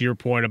 to your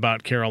point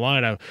about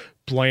Carolina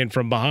playing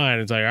from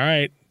behind. It's like, all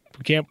right,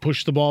 we can't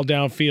push the ball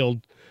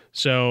downfield.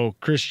 So,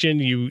 Christian,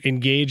 you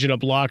engage in a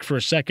block for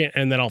a second,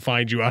 and then I'll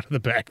find you out of the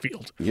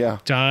backfield. Yeah.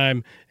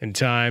 Time and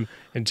time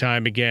and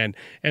time again.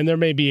 And there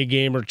may be a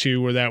game or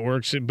two where that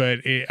works, but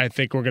I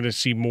think we're going to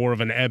see more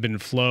of an ebb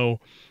and flow.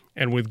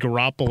 And with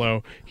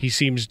Garoppolo, he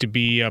seems to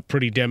be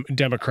pretty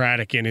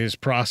democratic in his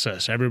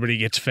process. Everybody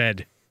gets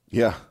fed.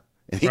 Yeah.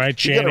 Right?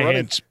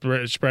 Shanahan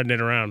spreading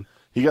it around.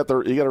 He got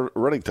a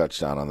running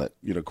touchdown on that,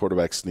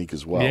 quarterback sneak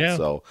as well. Yeah.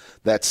 So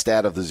that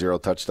stat of the 0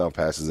 touchdown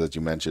passes, as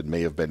you mentioned,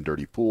 may have been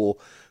dirty pool,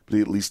 but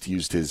he at least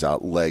used his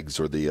legs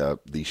or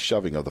the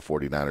shoving of the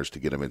 49ers to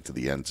get him into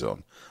the end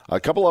zone. A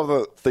couple of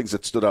other things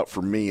that stood out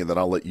for me, and then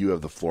I'll let you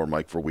have the floor,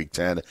 Mike, for Week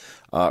 10. It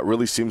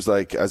really seems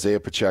like Isaiah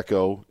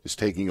Pacheco is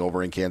taking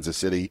over in Kansas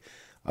City.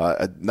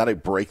 Not a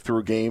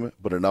breakthrough game,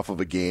 but enough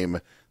of a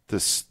game to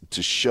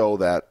show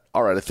that,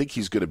 all right, I think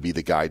he's going to be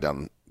the guy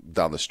down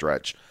the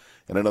stretch.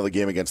 In another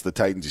game against the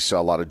Titans, you saw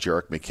a lot of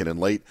Jerick McKinnon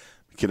late.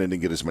 McKinnon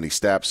didn't get as many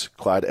steps.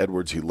 Clyde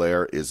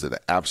Edwards-Helaire is an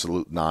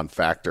absolute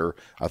non-factor.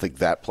 I think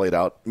that played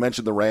out. You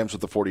mentioned the Rams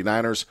with the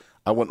 49ers.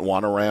 I wouldn't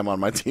want a Ram on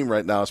my team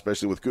right now,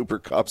 especially with Cooper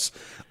Kupp's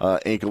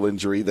ankle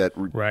injury that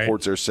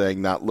reports are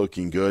saying not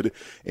looking good.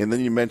 And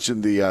then you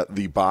mentioned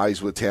the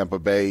buys with Tampa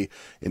Bay.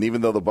 And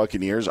even though the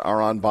Buccaneers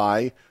are on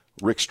bye,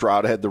 Rick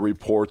Stroud had the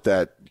report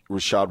that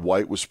Rachaad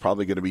White was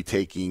probably going to be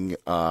taking,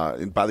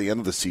 and by the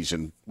end of the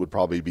season, would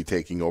probably be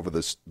taking over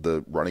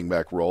the running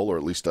back role, or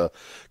at least a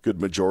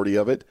good majority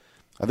of it.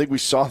 I think we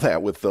saw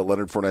that with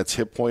Leonard Fournette's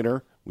hip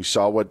pointer. We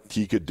saw what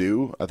he could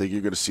do. I think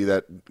you're going to see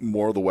that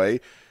more of the way.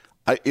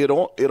 It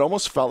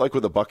almost felt like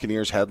when the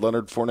Buccaneers had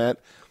Leonard Fournette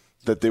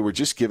that they were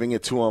just giving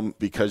it to him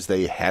because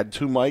they had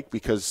to, Mike,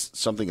 because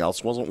something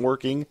else wasn't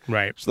working.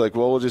 Right. It's like,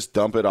 well, we'll just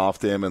dump it off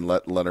to him and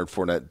let Leonard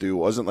Fournette do.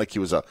 It wasn't like he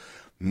was a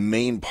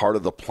main part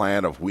of the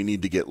plan of we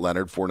need to get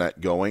Leonard Fournette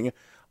going.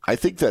 I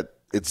think that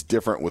it's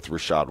different with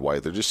Rachaad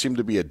White. There just seemed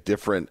to be a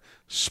different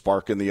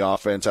spark in the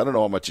offense. I don't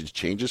know how much it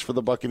changes for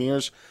the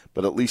Buccaneers,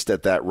 but at least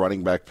at that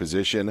running back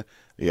position,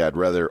 yeah, I'd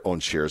rather own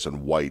shares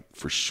in White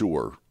for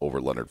sure over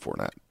Leonard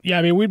Fournette. Yeah,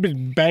 I mean, we've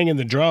been banging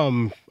the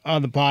drum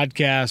on the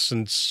podcast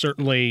and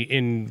certainly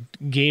in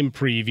game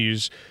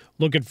previews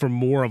looking for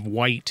more of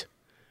White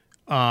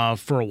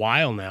for a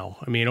while now.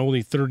 I mean,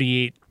 only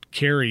 38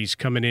 carries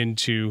coming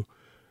into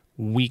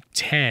Week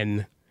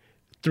 10,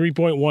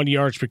 3.1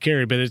 yards per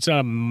carry, but it's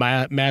not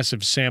a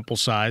massive sample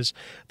size.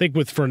 I think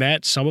with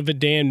Fournette, some of it,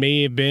 Dan,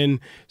 may have been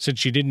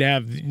since you didn't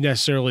have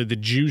necessarily the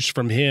juice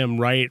from him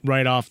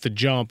right off the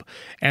jump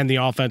and the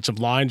offensive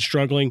line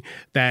struggling,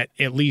 that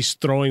at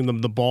least throwing them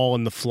the ball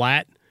in the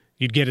flat,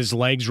 you'd get his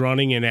legs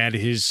running, and at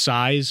his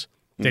size,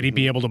 that he'd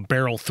be able to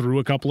barrel through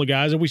a couple of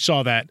guys. And we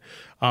saw that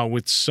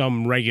with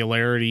some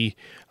regularity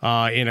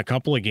in a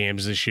couple of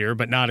games this year,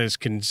 but not as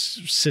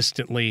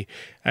consistently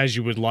as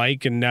you would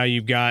like. And now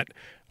you've got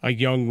a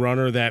young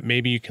runner that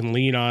maybe you can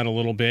lean on a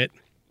little bit,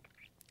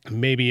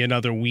 maybe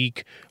another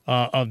week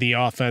of the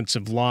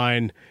offensive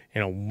line,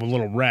 a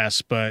little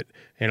rest, but,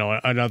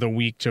 another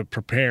week to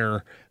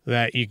prepare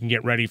that you can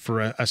get ready for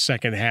a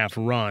second half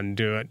run.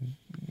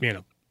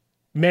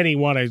 Many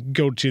want to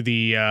go to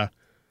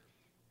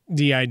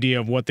the idea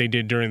of what they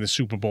did during the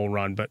Super Bowl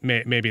run, but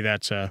maybe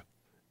that's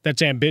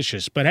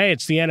ambitious. But hey,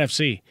 it's the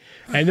NFC,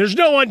 and there's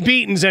no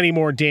unbeatens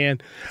anymore,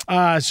 Dan.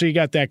 So you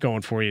got that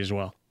going for you as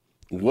well.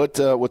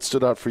 What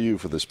stood out for you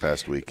for this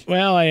past week?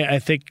 Well, I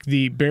think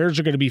the Bears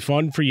are going to be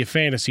fun for you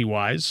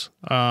fantasy-wise,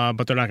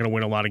 but they're not going to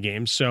win a lot of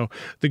games. So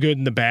the good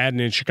and the bad,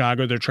 and in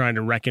Chicago, they're trying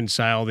to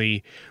reconcile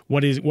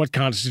what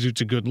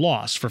constitutes a good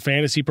loss. For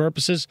fantasy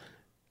purposes,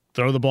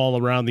 throw the ball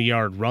around the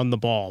yard, run the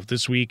ball.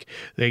 This week,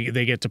 they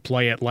get to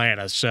play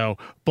Atlanta, so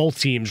both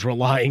teams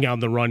relying on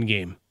the run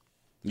game.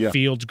 Yeah.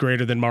 Fields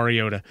greater than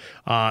Mariota,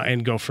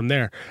 and go from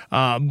there.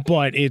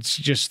 But it's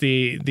just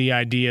the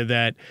idea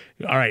that,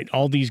 all right,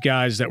 all these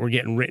guys that were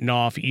getting written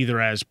off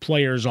either as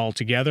players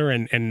altogether,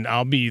 and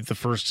I'll be the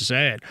first to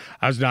say it,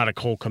 I was not a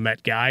Cole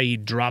Kmet guy. He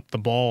dropped the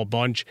ball a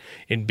bunch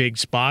in big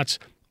spots.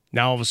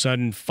 Now all of a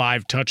sudden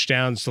 5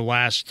 touchdowns the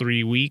last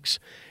 3 weeks,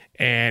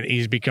 and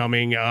he's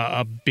becoming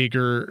a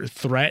bigger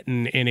threat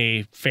in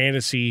a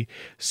fantasy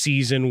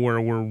season where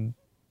we're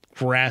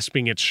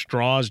grasping at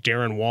straws.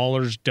 Darren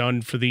Waller's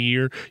done for the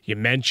year. You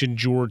mentioned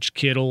George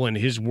Kittle and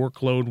his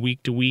workload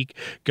week to week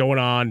going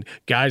on.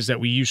 Guys that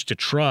we used to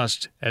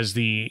trust, as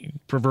the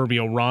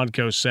proverbial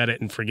Ronco said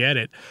it and forget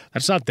it,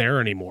 that's not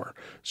there anymore.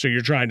 So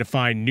you're trying to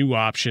find new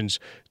options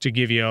to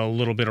give you a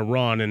little bit of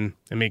run. And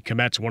I mean,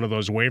 Kmet's one of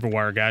those waiver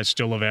wire guys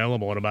still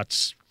available in about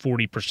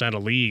 40%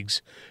 of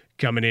leagues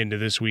coming into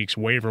this week's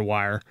waiver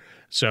wire.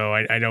 So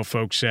I know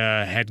folks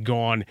had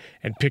gone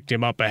and picked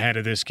him up ahead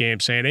of this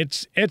game saying,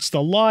 it's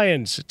the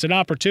Lions, it's an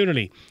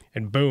opportunity.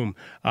 And boom,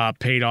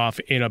 paid off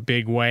in a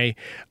big way.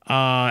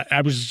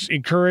 I was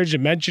encouraged. I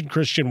mentioned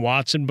Christian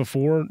Watson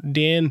before,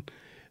 Dan,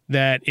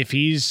 that if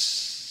he's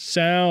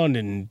sound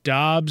and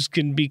Dobbs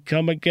can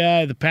become a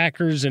guy, the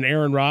Packers and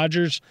Aaron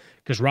Rodgers,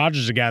 because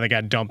Rodgers is a guy that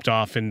got dumped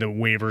off in the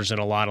waivers in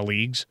a lot of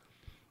leagues.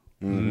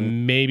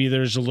 Mm-hmm. Maybe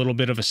there's a little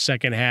bit of a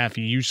second half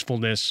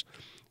usefulness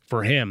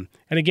for him.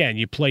 And again,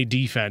 you play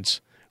defense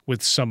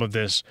with some of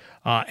this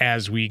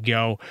as we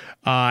go.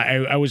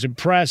 I was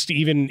impressed,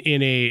 even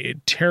in a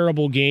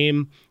terrible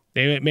game.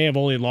 They may have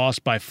only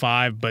lost by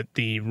 5, but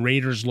the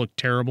Raiders looked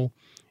terrible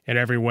in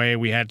every way.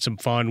 We had some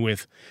fun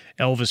with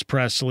Elvis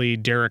Presley,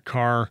 Derek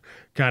Carr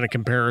kind of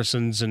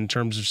comparisons in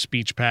terms of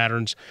speech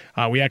patterns.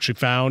 We actually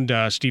found,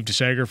 Steve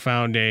DeSager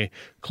found a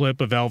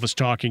clip of Elvis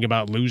talking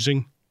about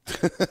losing,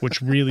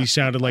 which really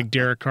sounded like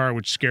Derek Carr,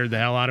 which scared the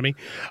hell out of me.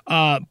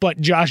 But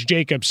Josh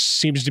Jacobs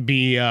seems to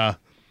be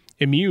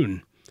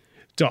immune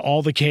to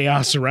all the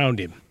chaos around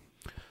him,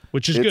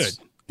 which is good.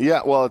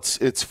 Yeah, well,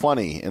 it's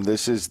funny, and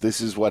this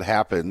is what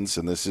happens,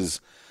 and this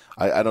is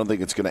I don't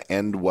think it's going to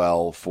end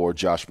well for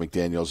Josh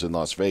McDaniels in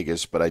Las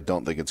Vegas, but I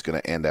don't think it's going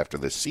to end after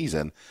this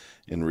season.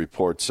 In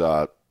reports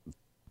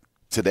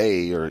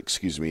today, or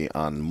excuse me,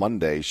 on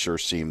Monday, sure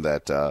seem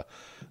that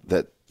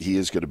that he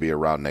is going to be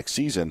around next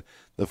season.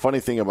 The funny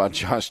thing about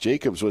Josh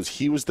Jacobs was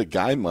he was the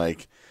guy,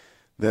 Mike,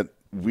 that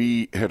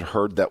we had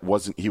heard that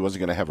he wasn't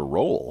going to have a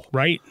role,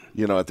 right?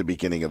 You know, at the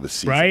beginning of the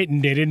season, right?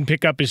 And they didn't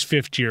pick up his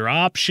 5th-year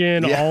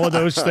option, all of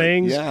those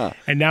things,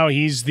 and now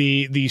he's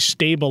the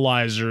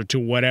stabilizer to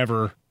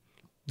whatever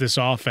this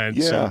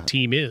offense and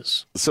team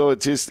is. So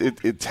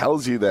it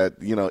tells you that,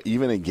 you know,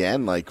 even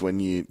again, like when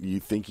you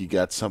think you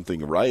got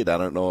something right, I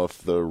don't know if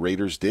the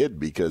Raiders did,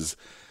 because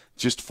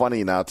just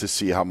funny now to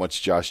see how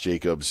much Josh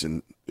Jacobs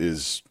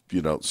is,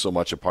 you know, so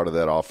much a part of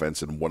that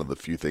offense, and one of the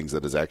few things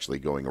that is actually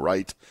going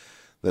right,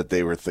 that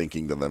they were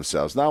thinking to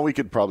themselves, now we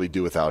could probably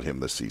do without him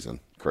this season.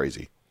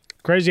 Crazy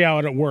how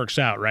it works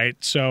out, right?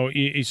 So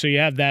you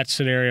have that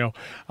scenario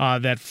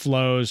that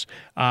flows.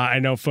 I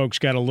know folks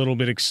got a little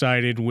bit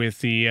excited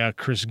with the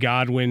Chris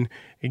Godwin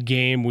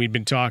game. We've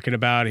been talking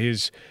about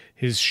his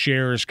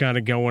share is kind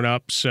of going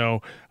up,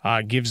 so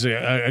gives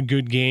a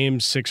good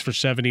game, 6 for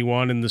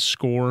 71 in the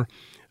score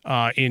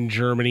in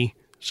Germany.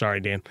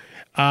 Sorry, Dan.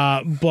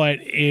 But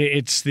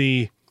it's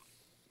the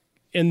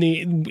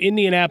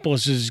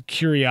Indianapolis's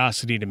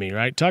curiosity to me,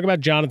 right? Talk about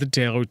Jonathan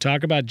Taylor,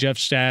 talk about Jeff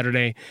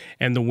Saturday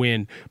and the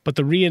win, but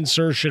the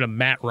reinsertion of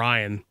Matt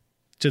Ryan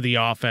to the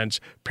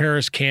offense,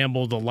 Paris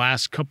Campbell the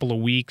last couple of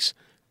weeks,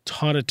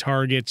 ton of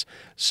targets,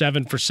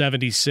 7 for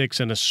 76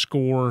 and a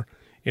score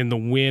in the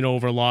win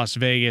over Las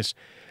Vegas.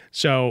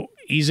 So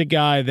he's a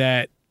guy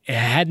that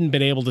hadn't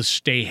been able to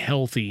stay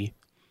healthy,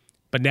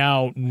 but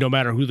now no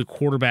matter who the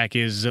quarterback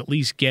is at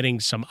least getting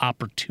some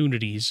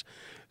opportunities.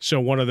 So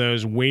one of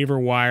those waiver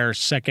wire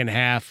second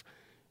half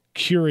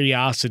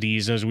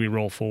curiosities as we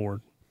roll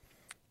forward.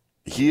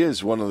 He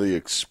is one of the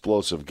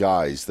explosive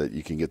guys that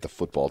you can get the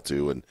football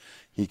to, and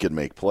he can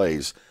make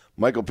plays.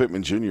 Michael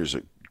Pittman Jr. is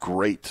a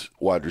great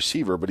wide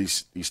receiver, but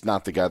he's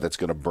not the guy that's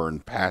going to burn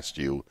past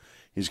you.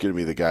 He's going to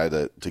be the guy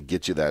to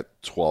get you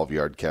that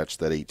 12-yard catch,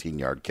 that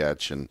 18-yard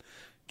catch, and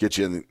get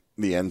you in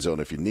the end zone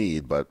if you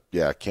need. But,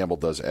 yeah, Campbell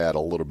does add a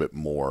little bit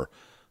more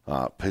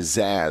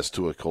pizzazz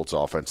to a Colts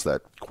offense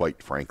that,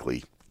 quite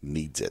frankly,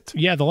 needs it.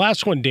 Yeah, the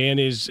last one, Dan,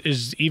 is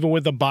even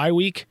with the bye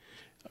week,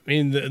 I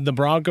mean, the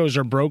Broncos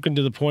are broken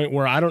to the point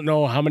where I don't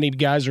know how many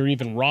guys are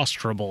even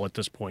rosterable at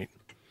this point.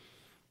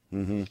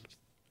 Mm-hmm.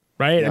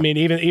 Right? Yeah. I mean,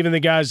 even the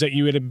guys that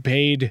you would have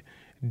paid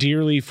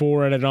dearly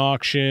for at an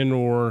auction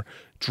or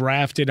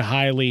drafted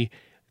highly,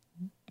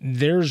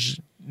 there's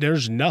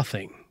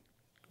nothing.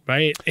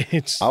 right?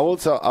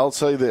 I'll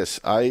tell you this.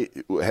 I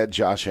had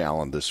Josh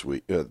Allen this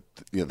week,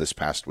 this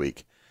past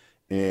week,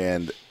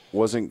 and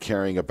wasn't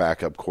carrying a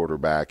backup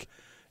quarterback.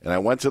 And I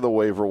went to the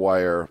waiver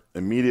wire,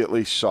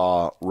 immediately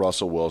saw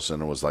Russell Wilson,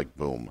 and was like,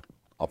 boom,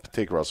 I'll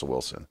take Russell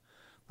Wilson.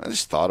 I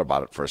just thought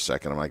about it for a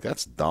second. I'm like,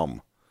 that's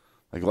dumb.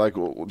 It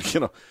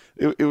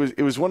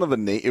was one of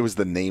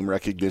the name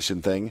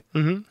recognition thing.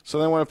 Mm-hmm. So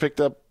then when I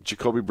picked up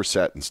Jacoby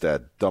Brissett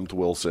instead, dumped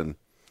Wilson.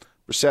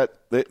 Brissett,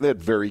 they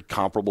had very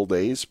comparable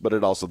days, but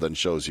it also then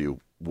shows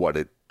you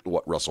what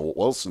Russell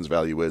Wilson's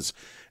value is,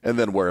 and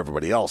then where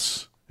everybody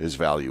else his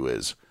value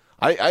is.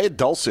 I had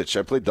Dulcich.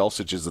 I played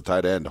Dulcich as the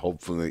tight end.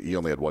 Hopefully, he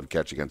only had one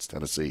catch against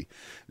Tennessee.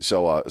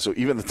 So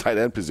even the tight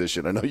end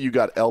position, I know you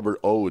got Albert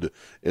Ode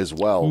as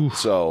well. Oof.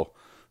 So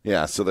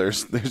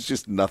there's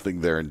just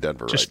nothing there in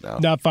Denver right now.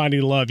 Not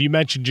finding love. You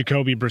mentioned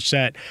Jacoby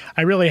Brissett.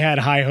 I really had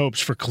high hopes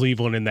for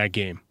Cleveland in that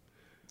game.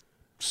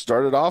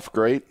 Started off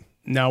great.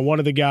 Now, one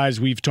of the guys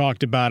we've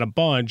talked about a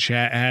bunch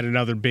had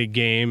another big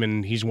game,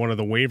 and he's one of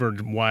the waiver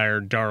wire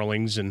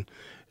darlings, and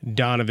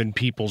Donovan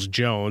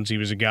Peoples-Jones. He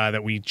was a guy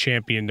that we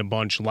championed a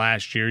bunch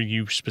last year,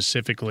 you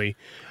specifically,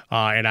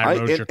 and I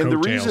rode your coattails. And the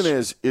reason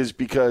is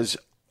because,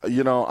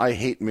 I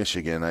hate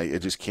Michigan. I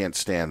just can't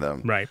stand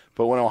them. Right.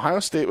 But when Ohio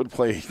State would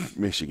play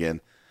Michigan,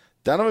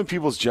 Donovan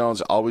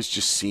Peoples-Jones always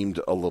just seemed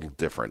a little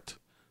different.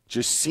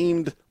 Just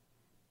seemed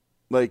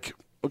like,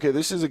 okay,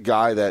 this is a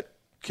guy that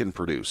can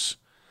produce.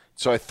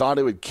 So I thought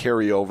it would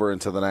carry over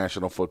into the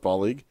National Football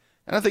League.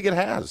 And I think it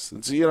has.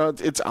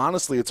 It's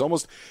honestly,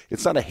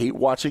 it's not a hate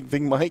watching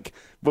thing, Mike.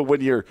 But when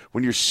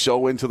you're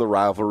so into the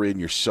rivalry and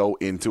you're so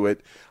into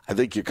it, I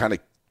think you're kind of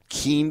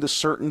keen to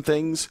certain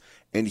things.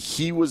 And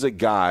he was a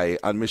guy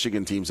on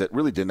Michigan teams that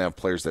really didn't have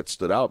players that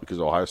stood out because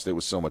Ohio State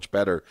was so much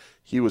better.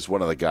 He was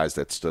one of the guys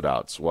that stood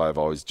out. So I've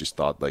always just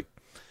thought, like,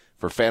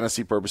 for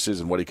fantasy purposes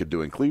and what he could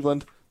do in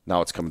Cleveland,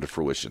 now it's coming to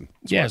fruition.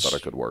 That's yes. why I thought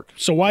it could work.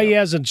 So why he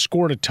hasn't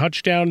scored a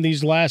touchdown in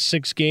these last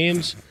 6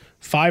 games?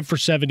 5 for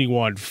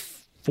 71.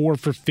 4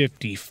 for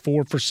 50,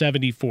 4 for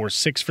 74,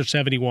 6 for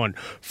 71,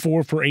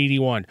 4 for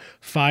 81,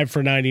 5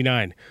 for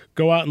 99.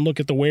 Go out and look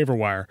at the waiver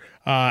wire.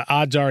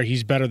 Odds are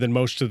he's better than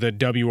most of the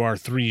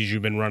WR3s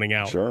you've been running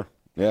out. Sure,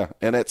 yeah.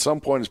 And at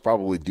some point, it's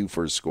probably due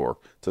for his score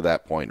to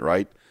that point,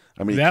 right?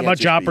 I mean, that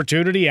much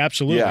opportunity?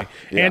 Absolutely. Yeah.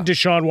 And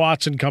Deshaun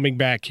Watson coming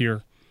back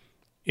here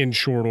in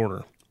short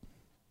order.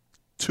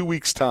 2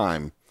 weeks'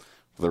 time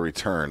for the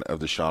return of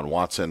Deshaun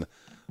Watson.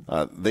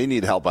 They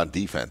need help on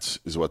defense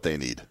is what they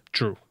need.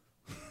 True.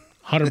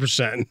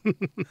 100%.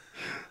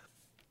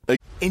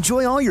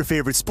 Enjoy all your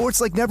favorite sports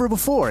like never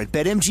before at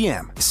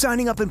BetMGM.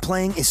 Signing up and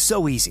playing is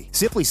so easy.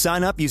 Simply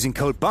sign up using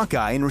code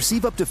Buckeye and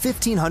receive up to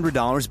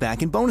 $1,500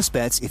 back in bonus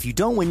bets if you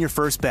don't win your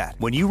first bet.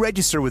 When you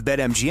register with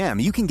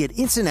BetMGM, you can get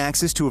instant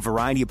access to a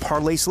variety of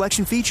parlay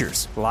selection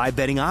features, live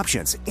betting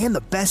options, and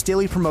the best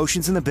daily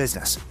promotions in the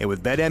business. And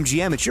with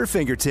BetMGM at your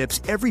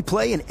fingertips, every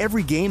play and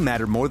every game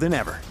matter more than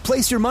ever.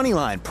 Place your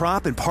moneyline,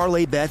 prop, and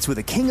parlay bets with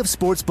the king of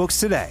sportsbooks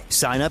today.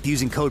 Sign up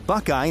using code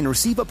Buckeye and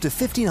receive up to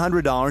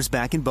 $1,500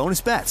 back in bonus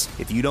bets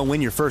if you don't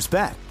win your first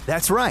bet.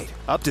 That's right,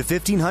 up to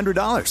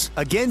 $1,500.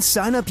 Again,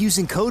 sign up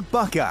using code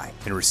Buckeye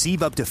and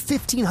receive up to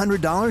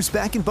 $1,500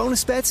 back in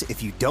bonus bets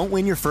if you don't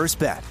win your first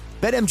bet.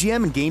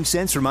 BetMGM and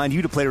GameSense remind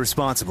you to play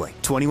responsibly.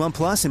 21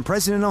 plus and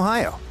present in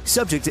Ohio.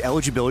 Subject to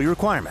eligibility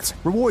requirements.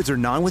 Rewards are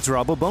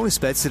non-withdrawable bonus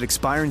bets that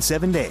expire in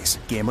 7 days.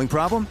 Gambling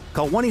problem?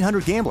 Call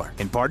 1-800-GAMBLER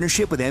in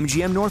partnership with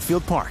MGM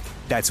Northfield Park.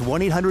 That's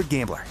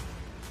 1-800-GAMBLER.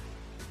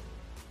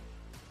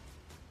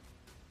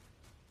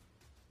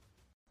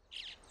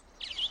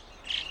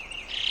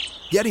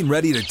 Getting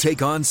ready to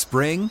take on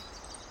spring?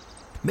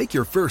 Make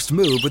your first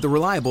move with the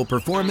reliable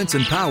performance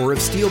and power of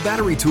Steel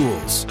battery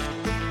tools.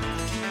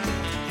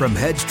 From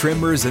hedge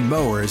trimmers and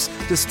mowers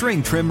to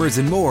string trimmers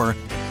and more,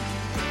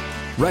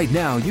 right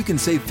now you can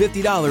save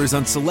 $50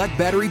 on select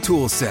battery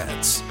tool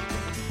sets.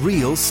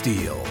 Real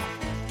Steel.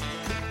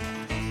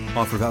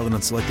 Offer valid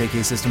on select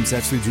AK system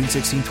sets through June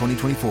 16,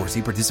 2024.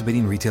 See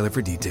participating retailer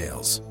for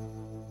details.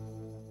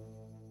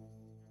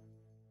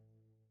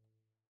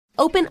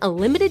 Open a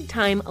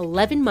limited-time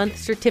 11-month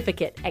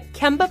certificate at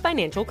Kemba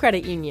Financial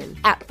Credit Union.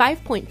 At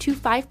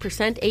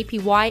 5.25%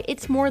 APY,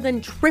 it's more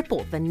than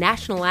triple the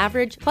national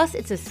average, plus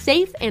it's a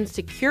safe and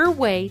secure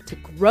way to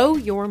grow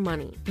your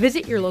money.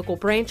 Visit your local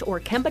branch or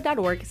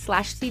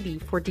kemba.org/CD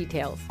for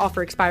details.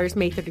 Offer expires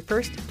May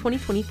 31st,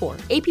 2024.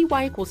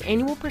 APY equals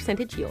annual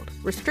percentage yield.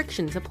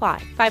 Restrictions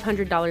apply.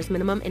 $500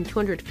 minimum and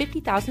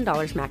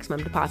 $250,000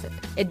 maximum deposit.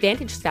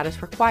 Advantage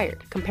status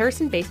required.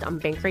 Comparison based on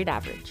bank rate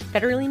average.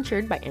 Federally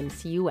insured by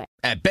NCUA.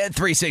 At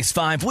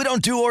Bet365, we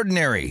don't do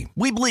ordinary.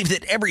 We believe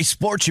that every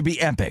sport should be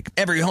epic.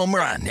 Every home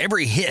run,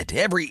 every hit,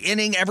 every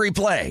inning, every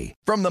play.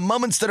 From the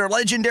moments that are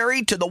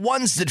legendary to the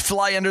ones that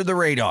fly under the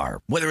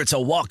radar. Whether it's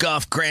a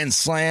walk-off grand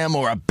slam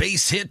or a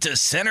base hit to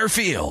center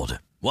field.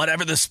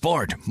 Whatever the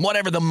sport,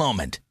 whatever the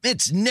moment.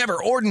 It's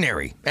never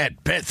ordinary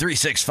at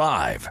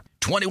Bet365.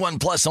 21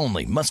 plus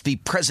only. Must be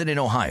present in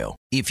Ohio.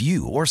 If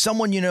you or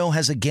someone you know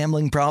has a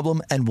gambling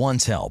problem and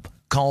wants help,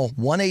 call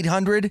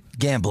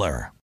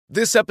 1-800-GAMBLER.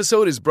 This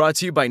episode is brought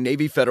to you by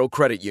Navy Federal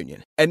Credit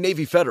Union. At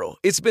Navy Federal,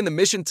 it's been the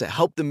mission to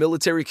help the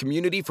military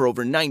community for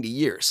over 90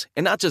 years.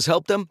 And not just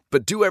help them,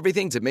 but do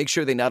everything to make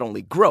sure they not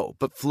only grow,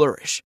 but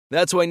flourish.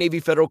 That's why Navy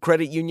Federal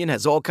Credit Union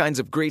has all kinds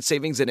of great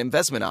savings and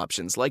investment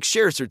options like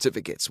share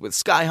certificates with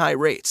sky-high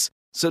rates.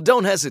 So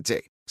don't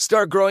hesitate.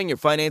 Start growing your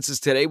finances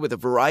today with a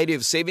variety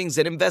of savings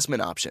and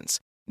investment options.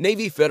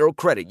 Navy Federal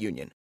Credit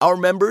Union. Our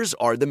members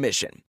are the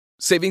mission.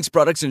 Savings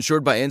products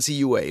insured by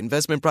NCUA.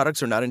 Investment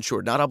products are not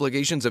insured, not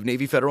obligations of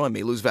Navy Federal and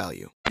may lose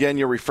value. Again,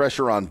 your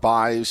refresher on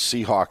buys: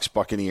 Seahawks,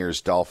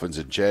 Buccaneers, Dolphins,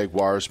 and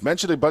Jaguars.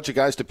 Mentioned a bunch of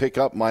guys to pick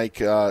up,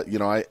 Mike. I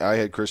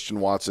had Christian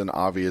Watson,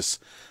 obvious.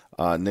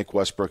 Nick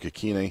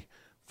Westbrook-Ikhine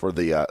for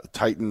the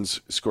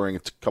Titans, scoring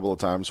a couple of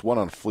times. One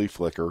on a flea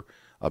flicker,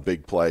 a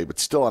big play, but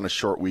still on a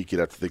short week. You'd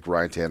have to think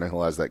Ryan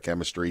Tannehill has that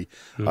chemistry.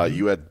 Mm-hmm.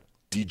 You had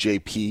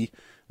DJP,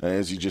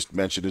 as you just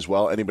mentioned as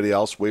well. Anybody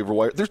else? Waiver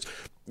wire? There's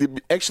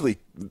actually,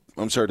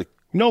 I'm sorry to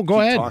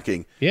go ahead.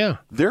 Talking. Yeah.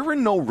 There were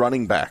no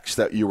running backs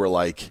that you were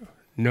like,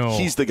 no,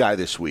 he's the guy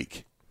this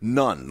week.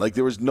 None. Like,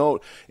 there was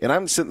no, and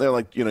I'm sitting there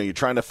like, you're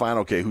trying to find,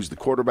 okay, who's the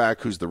quarterback,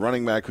 who's the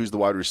running back, who's the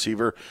wide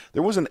receiver.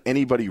 There wasn't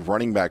anybody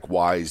running back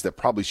wise that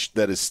probably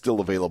that is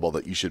still available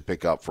that you should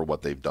pick up for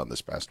what they've done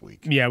this past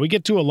week. Yeah, we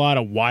get to a lot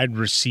of wide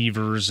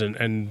receivers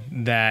and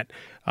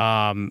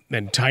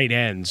tight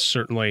ends,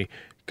 certainly,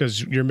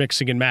 because you're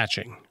mixing and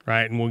matching,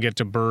 right? And we'll get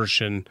to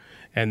Bursch and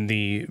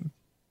the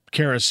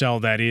carousel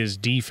that is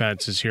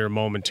defenses here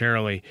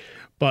momentarily.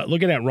 But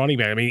looking at running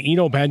back, I mean,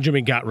 Eno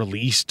Benjamin got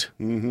released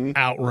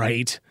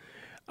outright.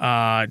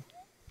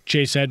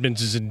 Chase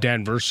Edmonds is in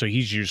Denver, so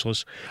he's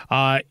useless.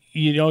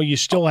 You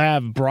still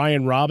have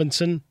Brian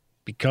Robinson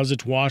because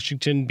it's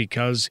Washington,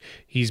 because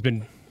he's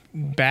been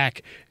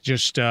back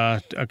just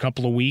a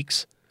couple of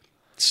weeks.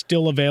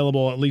 Still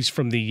available, at least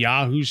from the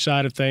Yahoo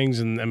side of things,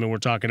 and I mean, we're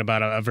talking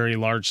about a very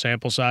large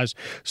sample size,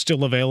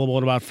 still available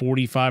in about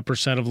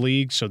 45% of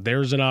leagues, so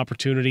there's an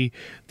opportunity.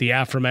 The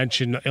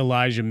aforementioned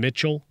Elijah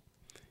Mitchell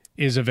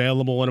is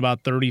available in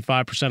about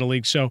 35% of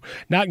leagues. So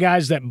not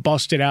guys that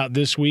busted out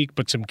this week,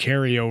 but some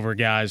carryover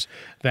guys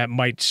that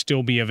might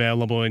still be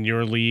available in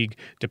your league,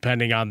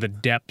 depending on the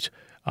depth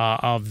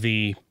of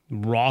the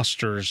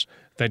rosters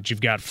that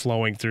you've got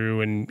flowing through,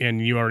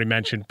 and you already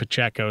mentioned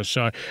Pacheco.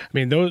 So, I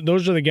mean,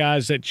 those are the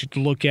guys that you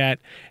look at.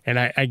 And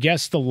I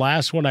guess the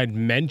last one I'd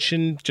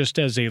mention, just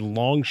as a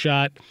long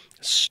shot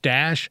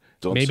stash.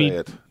 Don't say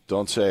it.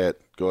 Don't say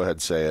it. Go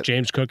ahead, say it.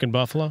 James Cook in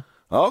Buffalo.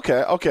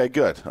 Okay,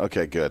 good.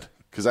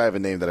 Because I have a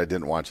name that I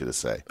didn't want you to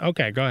say.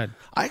 Okay, go ahead.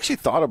 I actually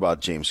thought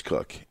about James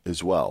Cook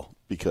as well,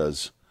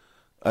 because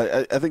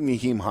I think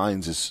Nyheim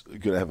Hines is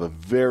going to have a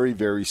very,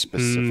 very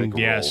specific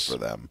role for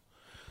them.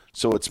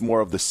 So it's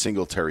more of the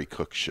Singletary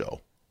Cook show.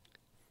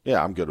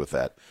 Yeah, I'm good with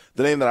that.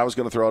 The name that I was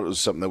going to throw out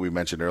was something that we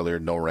mentioned earlier,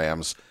 no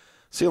Rams.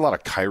 See a lot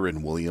of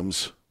Kyren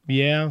Williams.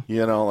 Yeah.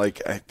 No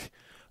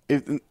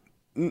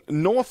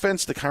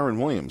offense to Kyren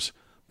Williams,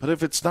 but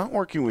if it's not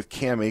working with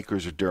Cam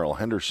Akers or Darrell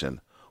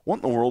Henderson, what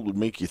in the world would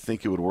make you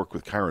think it would work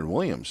with Kyren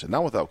Williams and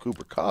not without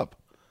Cooper Kupp?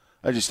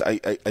 I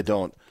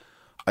don't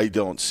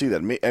see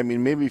that. I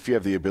mean, maybe if you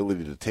have the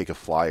ability to take a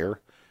flyer,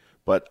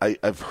 but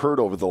I've heard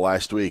over the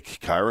last week,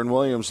 Kyren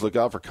Williams, look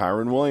out for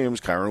Kyren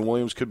Williams. Kyren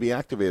Williams could be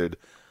activated.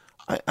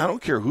 I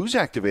don't care who's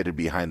activated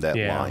behind that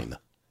line.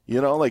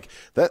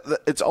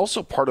 That it's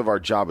also part of our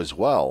job as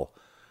well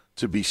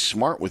to be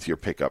smart with your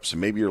pickups.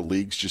 And maybe your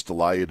leagues just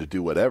allow you to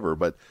do whatever,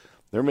 but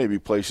there may be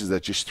places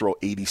that just throw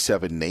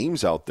 87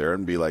 names out there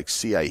and be like,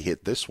 see, I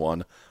hit this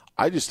one.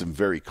 I just am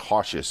very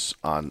cautious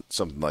on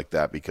something like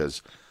that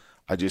because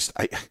I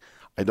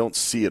don't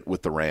see it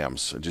with the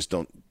Rams.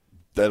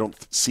 I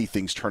don't see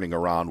things turning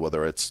around,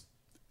 whether it's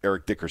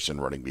Eric Dickerson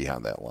running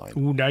behind that line.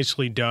 Ooh,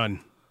 nicely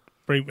done.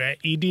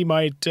 ED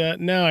might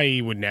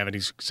he wouldn't have any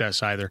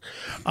success either.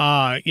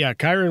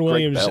 Kyren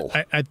Williams,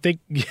 I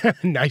think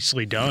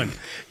nicely done.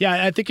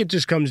 Yeah, I think it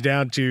just comes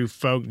down to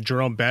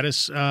Jerome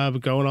Bettis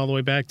going all the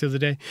way back to the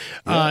day.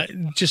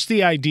 Just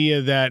the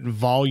idea that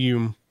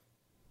volume,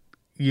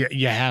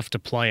 you have to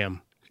play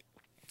him.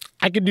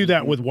 I could do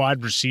that with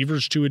wide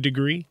receivers to a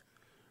degree,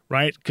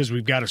 right? Because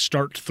we've got to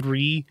start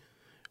 3.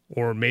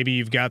 Or maybe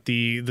you've got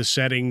the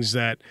settings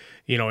that,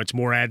 it's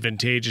more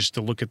advantageous to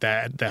look at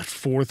that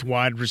fourth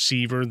wide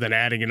receiver than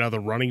adding another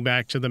running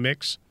back to the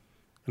mix.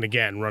 And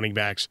again, running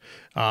backs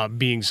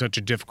being such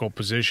a difficult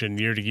position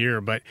year to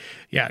year. But,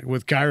 yeah,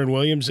 with Kyren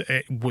Williams,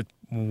 with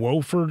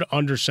Wolford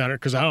under center,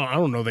 because I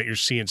don't know that you're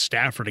seeing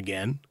Stafford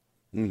again.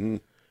 Mm-hmm.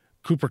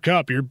 Cooper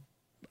Kupp,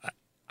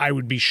 I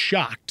would be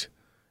shocked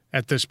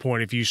at this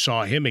point if you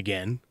saw him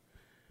again.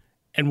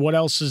 And what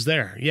else is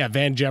there? Yeah,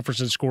 Van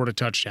Jefferson scored a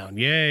touchdown.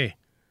 Yay.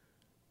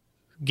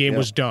 Game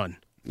was done.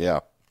 Yeah.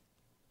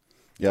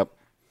 Yep.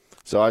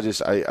 So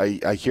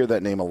I hear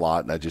that name a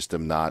lot, and I just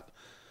I'm not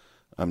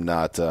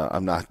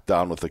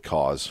down with the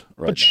cause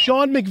right now. But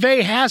Sean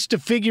McVay has to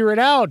figure it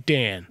out,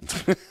 Dan.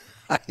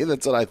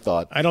 That's what I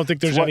thought. I don't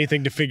think there's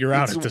anything to figure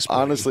out at this point.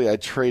 Honestly, I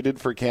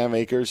traded for Cam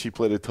Akers. He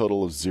played a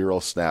total of 0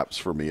 snaps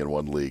for me in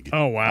one league.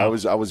 Oh wow.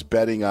 I was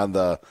betting on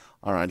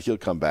all right, he'll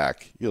come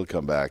back.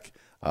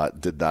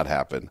 Did not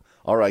happen.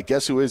 All right,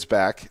 guess who is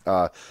back?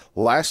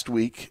 Last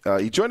week,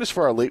 he joined us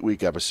for our late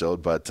week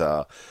episode, but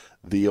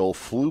the old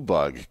flu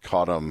bug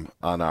caught him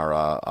on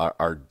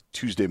our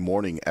Tuesday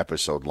morning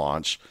episode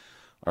launch.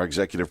 Our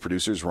executive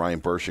producer is Ryan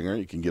Bershinger.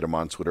 You can get him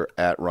on Twitter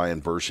at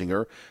Ryan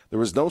Bershinger. There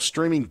was no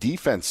streaming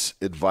defense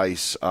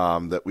advice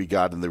that we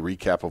got in the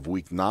recap of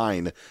Week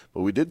 9,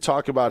 but we did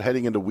talk about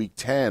heading into Week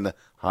 10.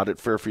 How did it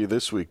fare for you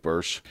this week,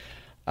 Bersh?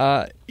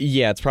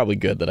 Yeah, it's probably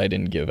good that I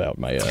didn't give out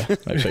my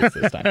picks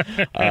this time.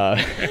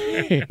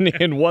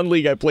 In one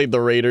league, I played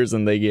the Raiders,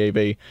 and they gave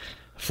a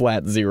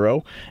flat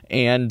 0.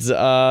 And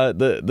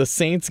the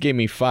Saints gave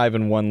me 5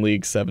 in one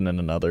league, 7 in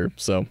another.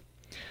 So,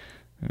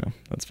 yeah,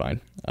 that's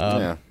fine.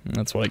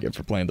 That's what I get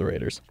for playing the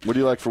Raiders. What do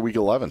you like for Week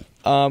 11?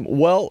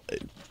 Well,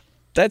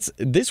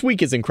 this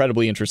week is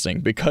incredibly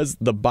interesting because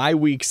the bye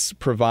weeks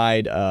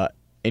provide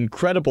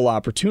incredible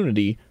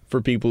opportunity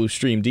for people who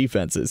stream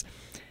defenses.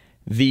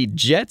 The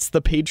Jets, the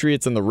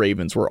Patriots, and the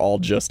Ravens were all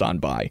just on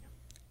bye.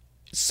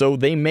 So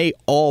they may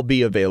all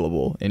be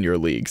available in your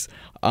leagues.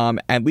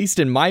 At least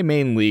in my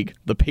main league,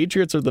 the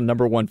Patriots are the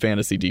number 1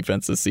 fantasy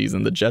defense this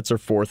season. The Jets are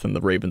 4th, and the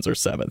Ravens are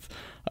 7th.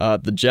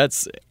 The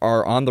Jets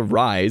are on the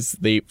rise.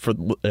 For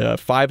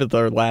 5 of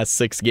their last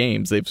 6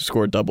 games, they've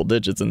scored double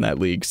digits in that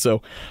league.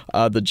 So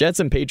the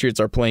Jets and Patriots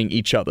are playing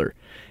each other.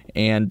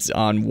 And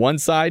on one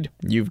side,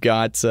 you've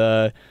got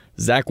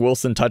Zach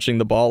Wilson touching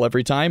the ball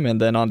every time,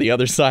 and then on the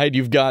other side,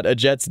 you've got a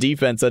Jets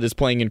defense that is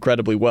playing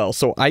incredibly well.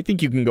 So I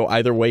think you can go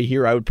either way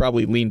here. I would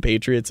probably lean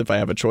Patriots if I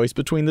have a choice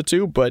between the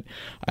two, but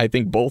I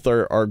think both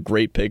are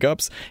great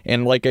pickups.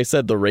 And like I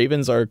said, the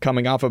Ravens are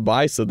coming off a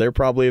bye, so they're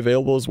probably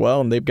available as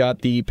well, and they've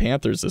got the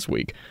Panthers this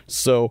week.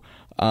 So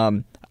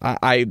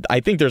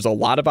I think there's a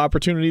lot of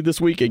opportunity this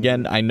week.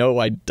 Again, I know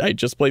I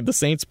just played the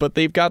Saints, but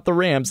they've got the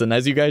Rams. And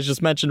as you guys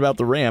just mentioned about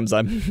the Rams,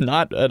 I'm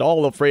not at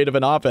all afraid of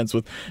an offense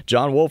with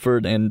John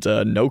Wolford and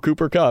no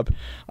Cooper Kupp.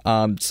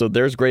 So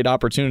there's great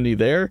opportunity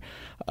there.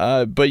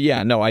 But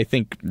yeah, no, I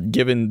think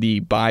given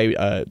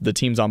the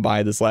teams on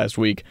bye this last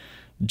week,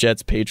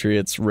 Jets,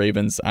 Patriots,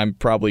 Ravens, I'm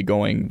probably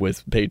going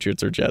with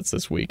Patriots or Jets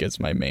this week as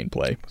my main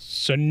play.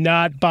 So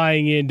not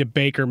buying into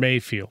Baker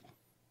Mayfield?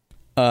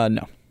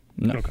 No.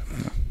 Okay.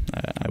 No.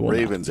 I will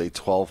Ravens not. a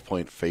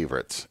 12-point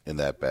favorite in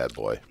that bad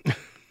boy.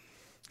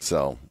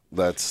 So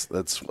that's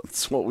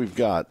what we've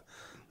got.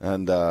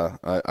 And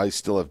I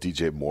still have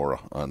DJ Moore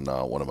on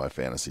one of my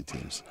fantasy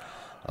teams.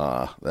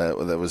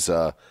 That was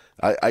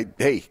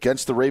hey,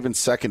 against the Ravens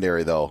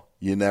secondary though,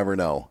 you never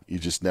know. You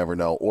just never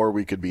know. Or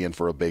we could be in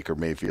for a Baker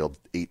Mayfield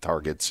 8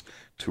 targets,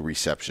 2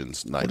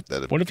 receptions night.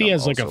 What if he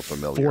has like a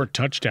familiar. 4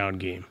 touchdown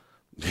game?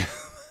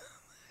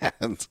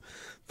 And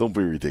don't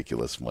be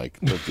ridiculous, Mike.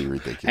 Don't be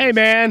ridiculous. Hey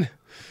man,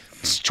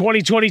 it's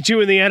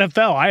 2022 in the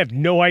NFL. I have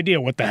no idea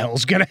what the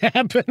hell's going to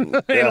happen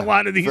in a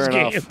lot of these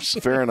games.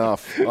 Fair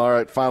enough. All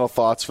right, final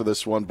thoughts for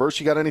this one. Bursch,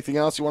 you got anything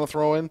else you want to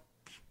throw in?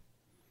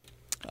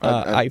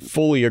 I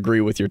fully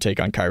agree with your take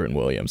on Kyren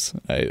Williams.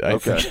 I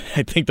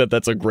think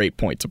that's a great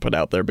point to put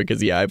out there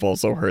because, yeah, I've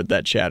also heard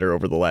that chatter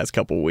over the last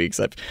couple of weeks.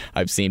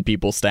 I've seen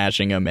people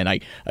stashing him, and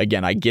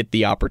I get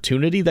the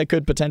opportunity that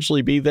could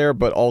potentially be there,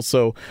 but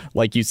also,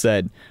 like you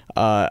said,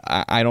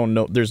 I don't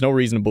know. There's no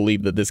reason to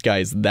believe that this guy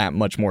is that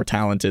much more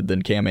talented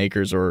than Cam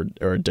Akers or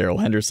Darrell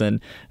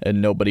Henderson,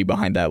 and nobody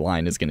behind that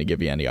line is going to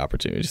give you any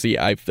opportunity. See,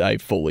 I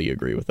fully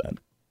agree with that.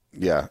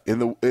 Yeah, in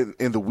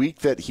the week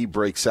that he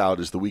breaks out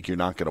is the week you're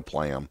not going to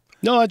play him.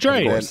 No, that's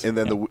right. And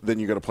then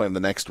you're going to play him the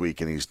next week,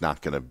 and he's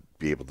not going to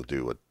be able to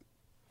do what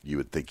you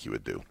would think he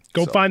would do.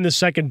 Go find the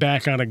second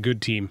back on a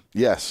good team.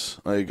 Yes,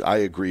 I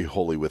agree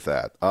wholly with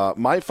that.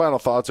 My final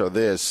thoughts are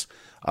this.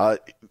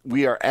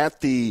 We are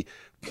at the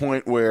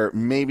point where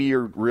maybe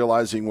you're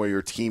realizing where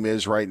your team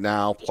is right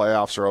now.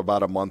 Playoffs are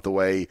about a month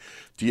away.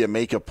 Do you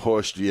make a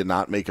push? Do you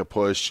not make a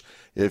push?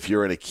 If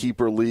you're in a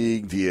keeper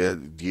league, do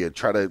you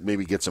try to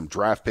maybe get some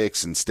draft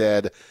picks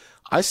instead?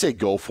 I say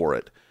go for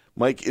it.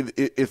 Mike,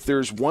 if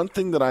there's one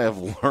thing that I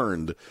have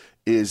learned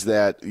is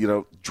that,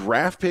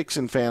 draft picks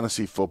in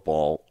fantasy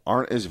football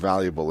aren't as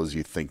valuable as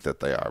you think that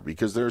they are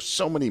because there's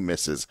so many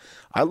misses.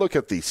 I look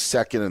at the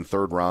second and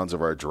third rounds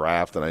of our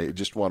draft, and I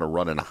just want to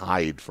run and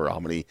hide for how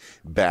many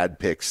bad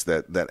picks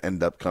that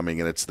end up coming.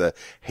 And it's the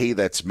hay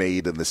that's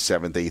made in the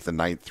 7th, 8th, and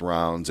 9th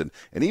rounds, and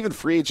even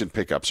free agent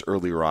pickups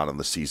earlier on in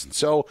the season.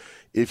 So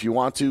if you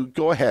want to,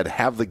 go ahead,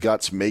 have the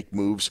guts, make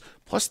moves.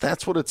 Plus,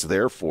 that's what it's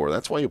there for.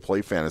 That's why you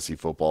play fantasy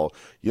football.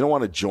 You don't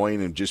want to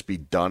join and just be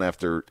done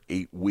after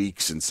 8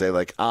 weeks and say,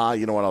 like,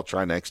 you know what, I'll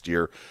try next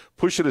year.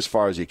 Push it as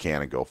far as you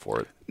can and go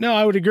for it. No,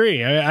 I would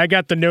agree. I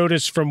got the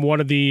notice from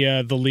one of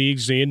the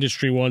leagues, the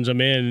industry ones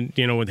I'm in,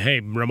 with, hey,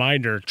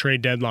 reminder,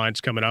 trade deadline's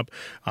coming up.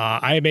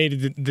 I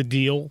made the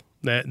deal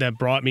that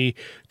brought me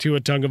to a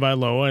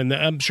Tagovailoa, and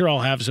I'm sure I'll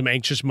have some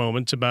anxious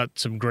moments about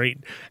some great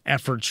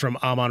efforts from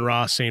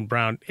Amon-Ra St.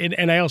 Brown.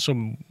 And I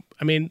also...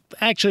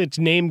 actually, it's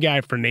name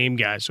guy for name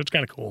guy, so it's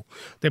kind of cool.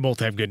 They both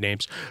have good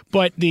names.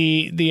 But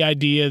the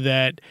idea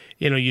that,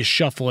 you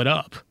shuffle it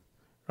up,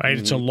 right?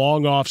 Mm-hmm. It's a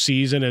long off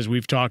season, as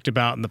we've talked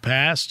about in the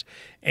past.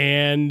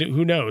 And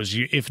who knows?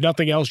 If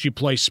nothing else, you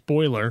play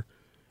spoiler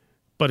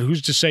But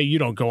who's to say you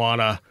don't go on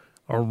a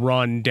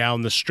run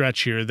down the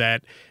stretch here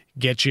that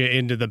gets you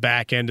into the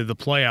back end of the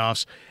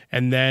playoffs,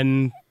 and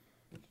then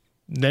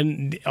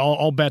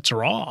all bets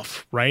are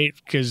off, right?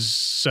 Because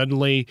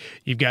suddenly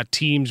you've got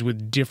teams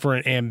with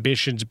different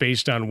ambitions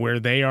based on where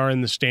they are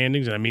in the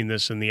standings. And I mean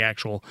this in the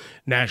actual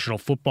National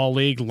Football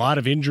League. A lot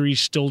of injuries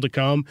still to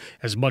come.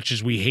 As much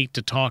as we hate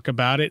to talk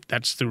about it,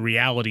 that's the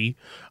reality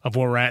of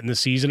where we're at in the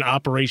season.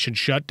 Operation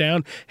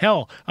Shutdown.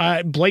 Hell,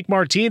 Blake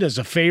Martinez,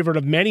 a favorite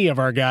of many of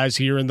our guys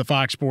here in the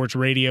Fox Sports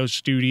Radio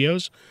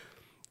studios,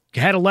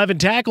 had 11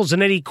 tackles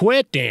and then he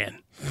quit, Dan.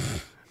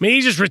 I mean,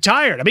 he just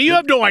retired. I mean, you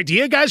have no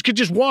idea. Guys could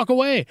just walk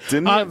away.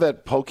 Didn't he have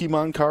that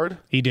Pokemon card?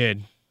 He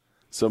did.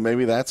 So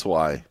maybe that's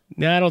why.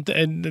 No, I don't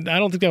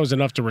think that was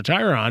enough to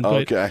retire on.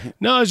 But okay.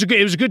 No,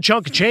 it was a good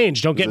chunk of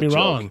change. Don't get me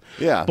wrong.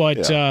 Yeah.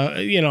 But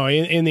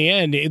in the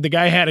end, the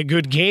guy had a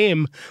good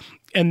game,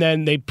 and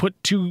then they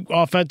put 2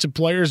 offensive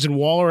players in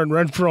Waller and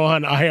Renfro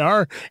on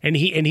IR, and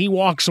he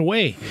walks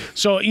away.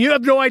 So you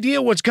have no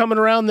idea what's coming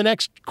around the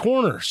next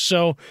corner.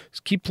 So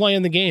just keep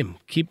playing the game.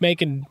 Keep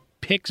making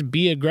picks,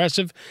 be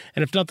aggressive,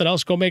 and if nothing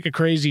else, go make a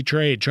crazy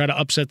trade. Try to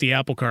upset the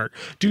apple cart.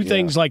 Do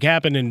things like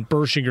happen in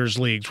Bershinger's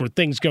leagues where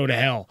things go to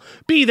hell.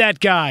 Be that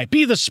guy.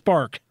 Be the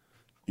spark.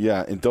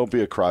 Yeah, and don't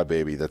be a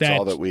crybaby. That's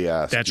all that we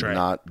ask. That's right. Do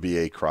not be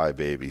a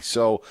crybaby.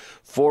 So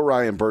for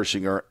Ryan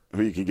Bershinger,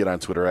 who you can get on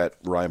Twitter at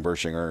Ryan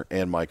Bershinger,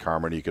 and Mike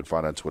Harmon, you can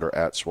find on Twitter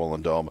at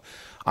Swollen Dome.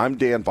 I'm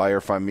Dan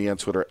Beyer. Find me on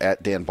Twitter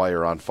at Dan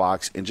Beyer on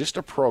Fox. And just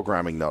a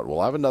programming note,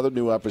 we'll have another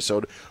new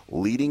episode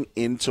leading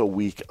into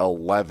Week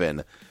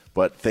 11.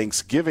 But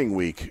Thanksgiving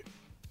week,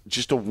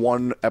 just a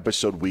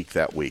 1-episode week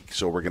that week.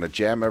 So we're going to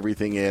jam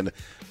everything in,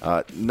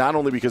 not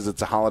only because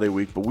it's a holiday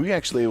week, but we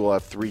actually will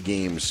have 3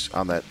 games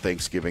on that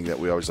Thanksgiving that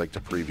we always like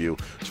to preview.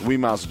 So we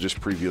might as well just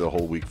preview the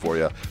whole week for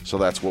you. So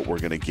that's what we're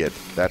going to get.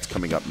 That's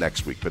coming up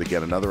next week. But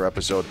again, another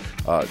episode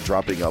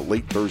dropping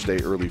late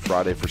Thursday, early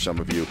Friday for some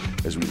of you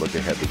as we look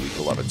ahead to Week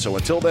 11. So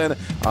until then,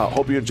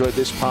 hope you enjoyed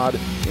this pod,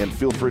 and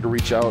feel free to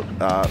reach out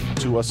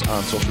to us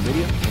on social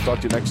media. We'll talk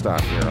to you next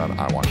time here on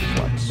I Want Your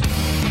Flex.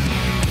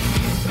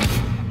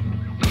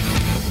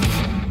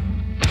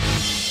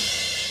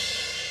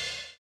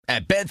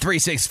 At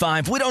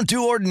Bet365, we don't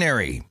do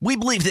ordinary. We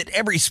believe that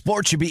every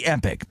sport should be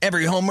epic.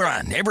 Every home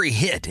run, every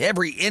hit,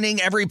 every inning,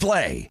 every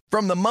play.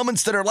 From the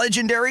moments that are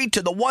legendary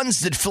to the ones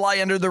that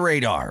fly under the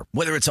radar.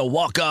 Whether it's a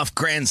walk-off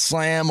grand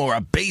slam or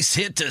a base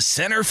hit to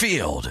center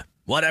field.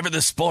 Whatever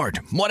the sport,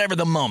 whatever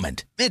the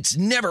moment. It's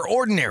never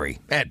ordinary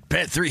at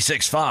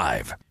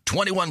Bet365.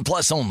 21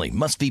 plus only.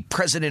 Must be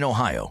present in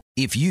Ohio.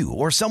 If you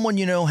or someone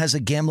you know has a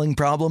gambling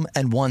problem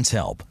and wants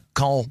help,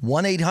 call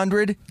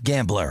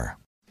 1-800-GAMBLER.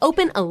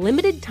 Open a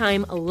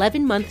limited-time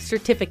 11-month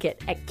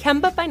certificate at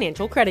Kemba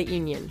Financial Credit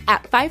Union.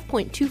 At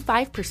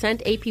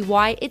 5.25%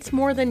 APY, it's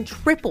more than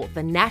triple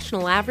the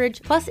national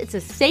average, plus it's a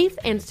safe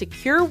and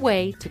secure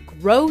way to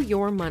grow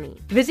your money.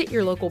 Visit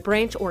your local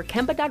branch or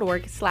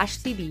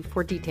kemba.org/cb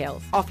for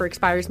details. Offer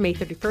expires May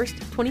 31st,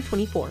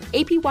 2024.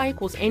 APY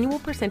equals annual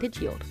percentage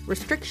yield.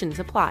 Restrictions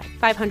apply.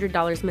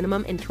 $500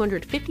 minimum and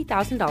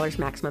 $250,000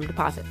 maximum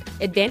deposit.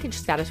 Advantage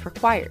status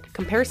required.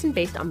 Comparison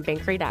based on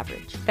bank rate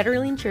average.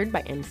 Federally insured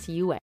by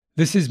NCUA.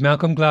 This is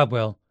Malcolm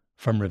Gladwell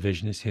from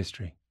Revisionist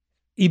History.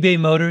 eBay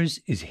Motors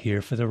is here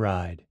for the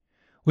ride.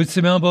 With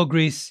some elbow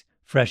grease,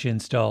 fresh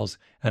installs,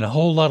 and a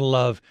whole lot of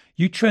love,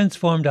 you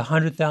transformed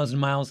 100,000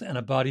 miles and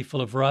a body full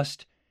of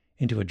rust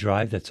into a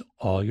drive that's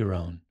all your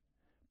own.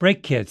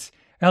 Brake kits,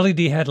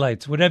 LED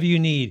headlights, whatever you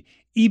need,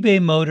 eBay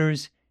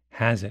Motors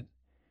has it.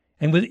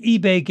 And with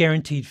eBay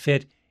Guaranteed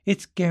Fit,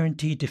 it's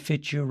guaranteed to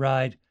fit your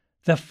ride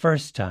the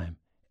first time,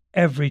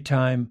 every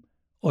time,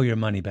 or your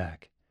money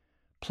back.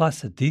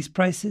 Plus, at these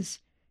prices,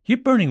 you're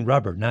burning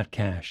rubber, not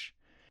cash.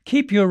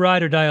 Keep your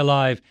ride or die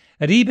alive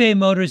at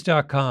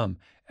ebaymotors.com.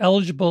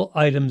 Eligible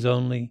items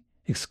only.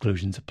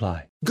 Exclusions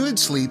apply. Good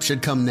sleep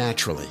should come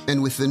naturally,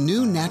 and with the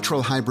new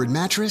Natural Hybrid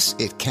mattress,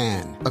 it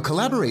can. A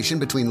collaboration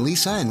between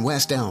Lisa and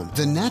West Elm,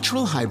 the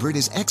Natural Hybrid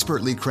is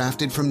expertly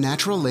crafted from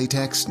natural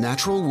latex,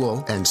 natural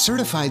wool, and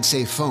certified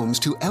safe foams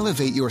to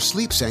elevate your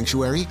sleep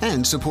sanctuary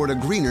and support a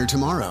greener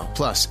tomorrow.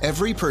 Plus,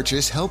 every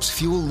purchase helps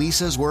fuel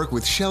Lisa's work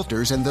with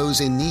shelters and those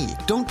in need.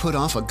 Don't put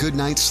off a good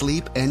night's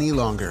sleep any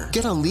longer.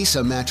 Get a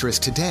Lisa mattress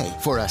today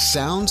for a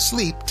sound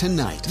sleep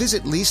tonight.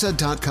 Visit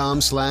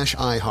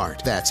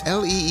lisa.com/iHeart. That's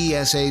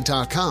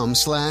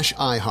LEESA.com/iHeart.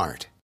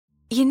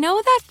 You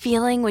know that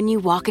feeling when you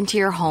walk into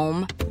your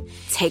home,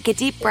 take a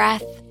deep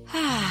breath,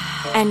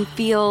 and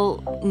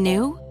feel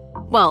new?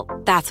 Well,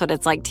 that's what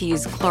it's like to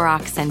use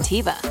Clorox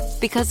Scentiva.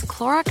 Because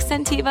Clorox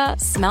Scentiva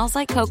smells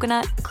like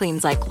coconut,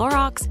 cleans like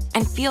Clorox,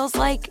 and feels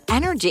like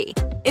energy.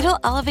 It'll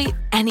elevate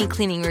any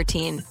cleaning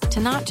routine to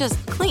not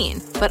just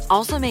clean, but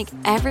also make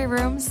every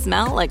room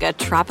smell like a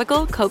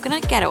tropical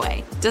coconut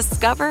getaway.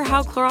 Discover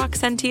how Clorox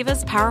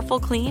Scentiva's powerful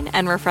clean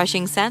and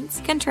refreshing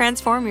scents can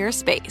transform your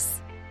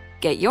space.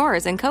 Get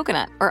yours in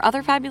coconut or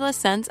other fabulous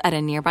scents at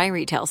a nearby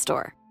retail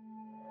store.